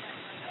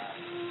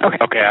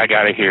 Okay, I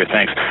got it here.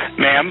 Thanks.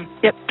 Ma'am?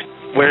 Yep.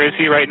 Where is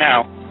he right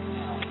now?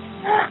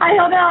 I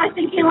don't know. I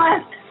think he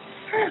left.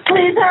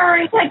 Please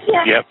hurry. I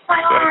can't. Yep.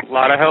 My arm. A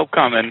lot of help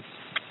coming.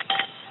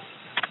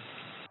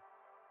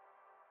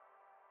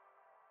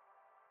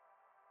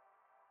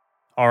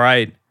 All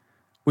right.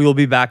 We will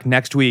be back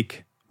next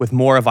week with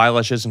more of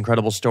Eilish's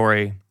incredible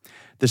story.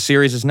 The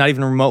series is not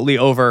even remotely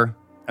over,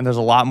 and there's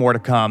a lot more to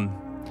come.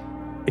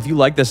 If you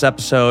like this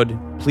episode,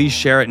 please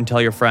share it and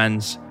tell your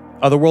friends.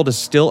 Otherworld is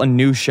still a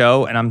new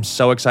show, and I'm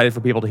so excited for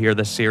people to hear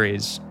this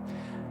series.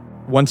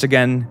 Once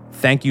again,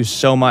 thank you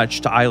so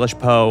much to Eilish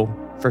Poe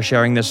for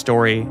sharing this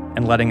story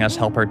and letting us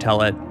help her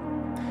tell it.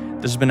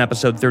 This has been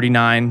episode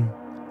 39,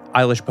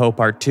 Eilish Poe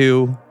Part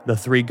 2, The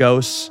Three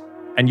Ghosts,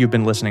 and you've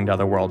been listening to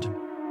Otherworld.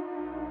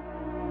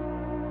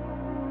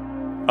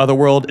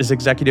 Otherworld is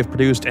executive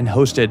produced and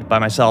hosted by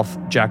myself,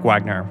 Jack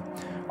Wagner.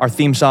 Our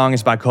theme song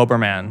is by Cobra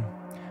Man.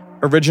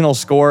 Original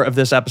score of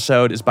this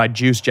episode is by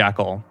Juice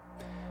Jackal.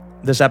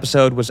 This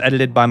episode was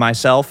edited by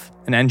myself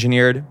and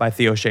engineered by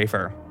Theo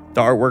Schaefer.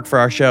 The artwork for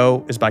our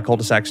show is by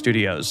Cul-de-sac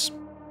Studios.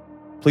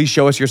 Please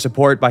show us your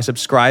support by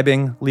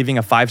subscribing, leaving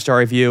a 5-star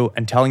review,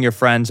 and telling your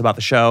friends about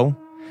the show.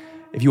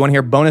 If you want to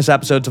hear bonus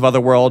episodes of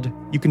Otherworld,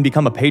 you can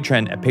become a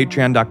patron at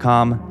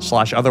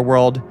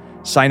patreon.com/otherworld.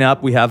 Sign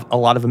up. We have a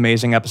lot of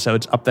amazing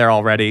episodes up there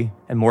already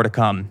and more to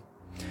come.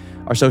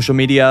 Our social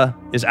media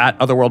is at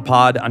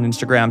OtherworldPod on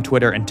Instagram,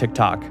 Twitter, and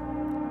TikTok.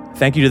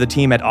 Thank you to the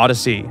team at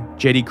Odyssey,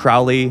 JD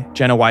Crowley,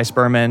 Jenna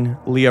Weiss-Berman,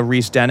 Leah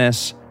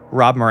Reese-Dennis,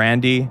 Rob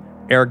Morandi,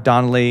 Eric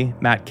Donnelly,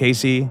 Matt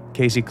Casey,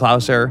 Casey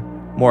Klauser,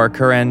 Maura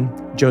Curran,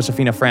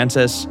 Josephina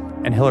Francis,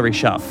 and Hillary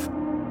Schuff.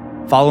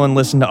 Follow and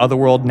listen to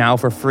Otherworld now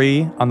for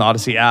free on the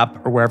Odyssey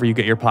app or wherever you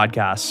get your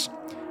podcasts.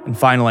 And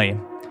finally,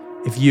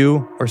 if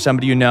you or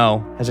somebody you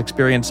know has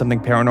experienced something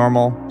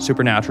paranormal,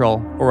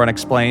 supernatural, or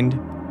unexplained,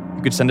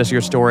 you could send us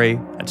your story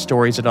at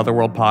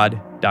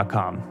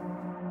stories@otherworldpod.com.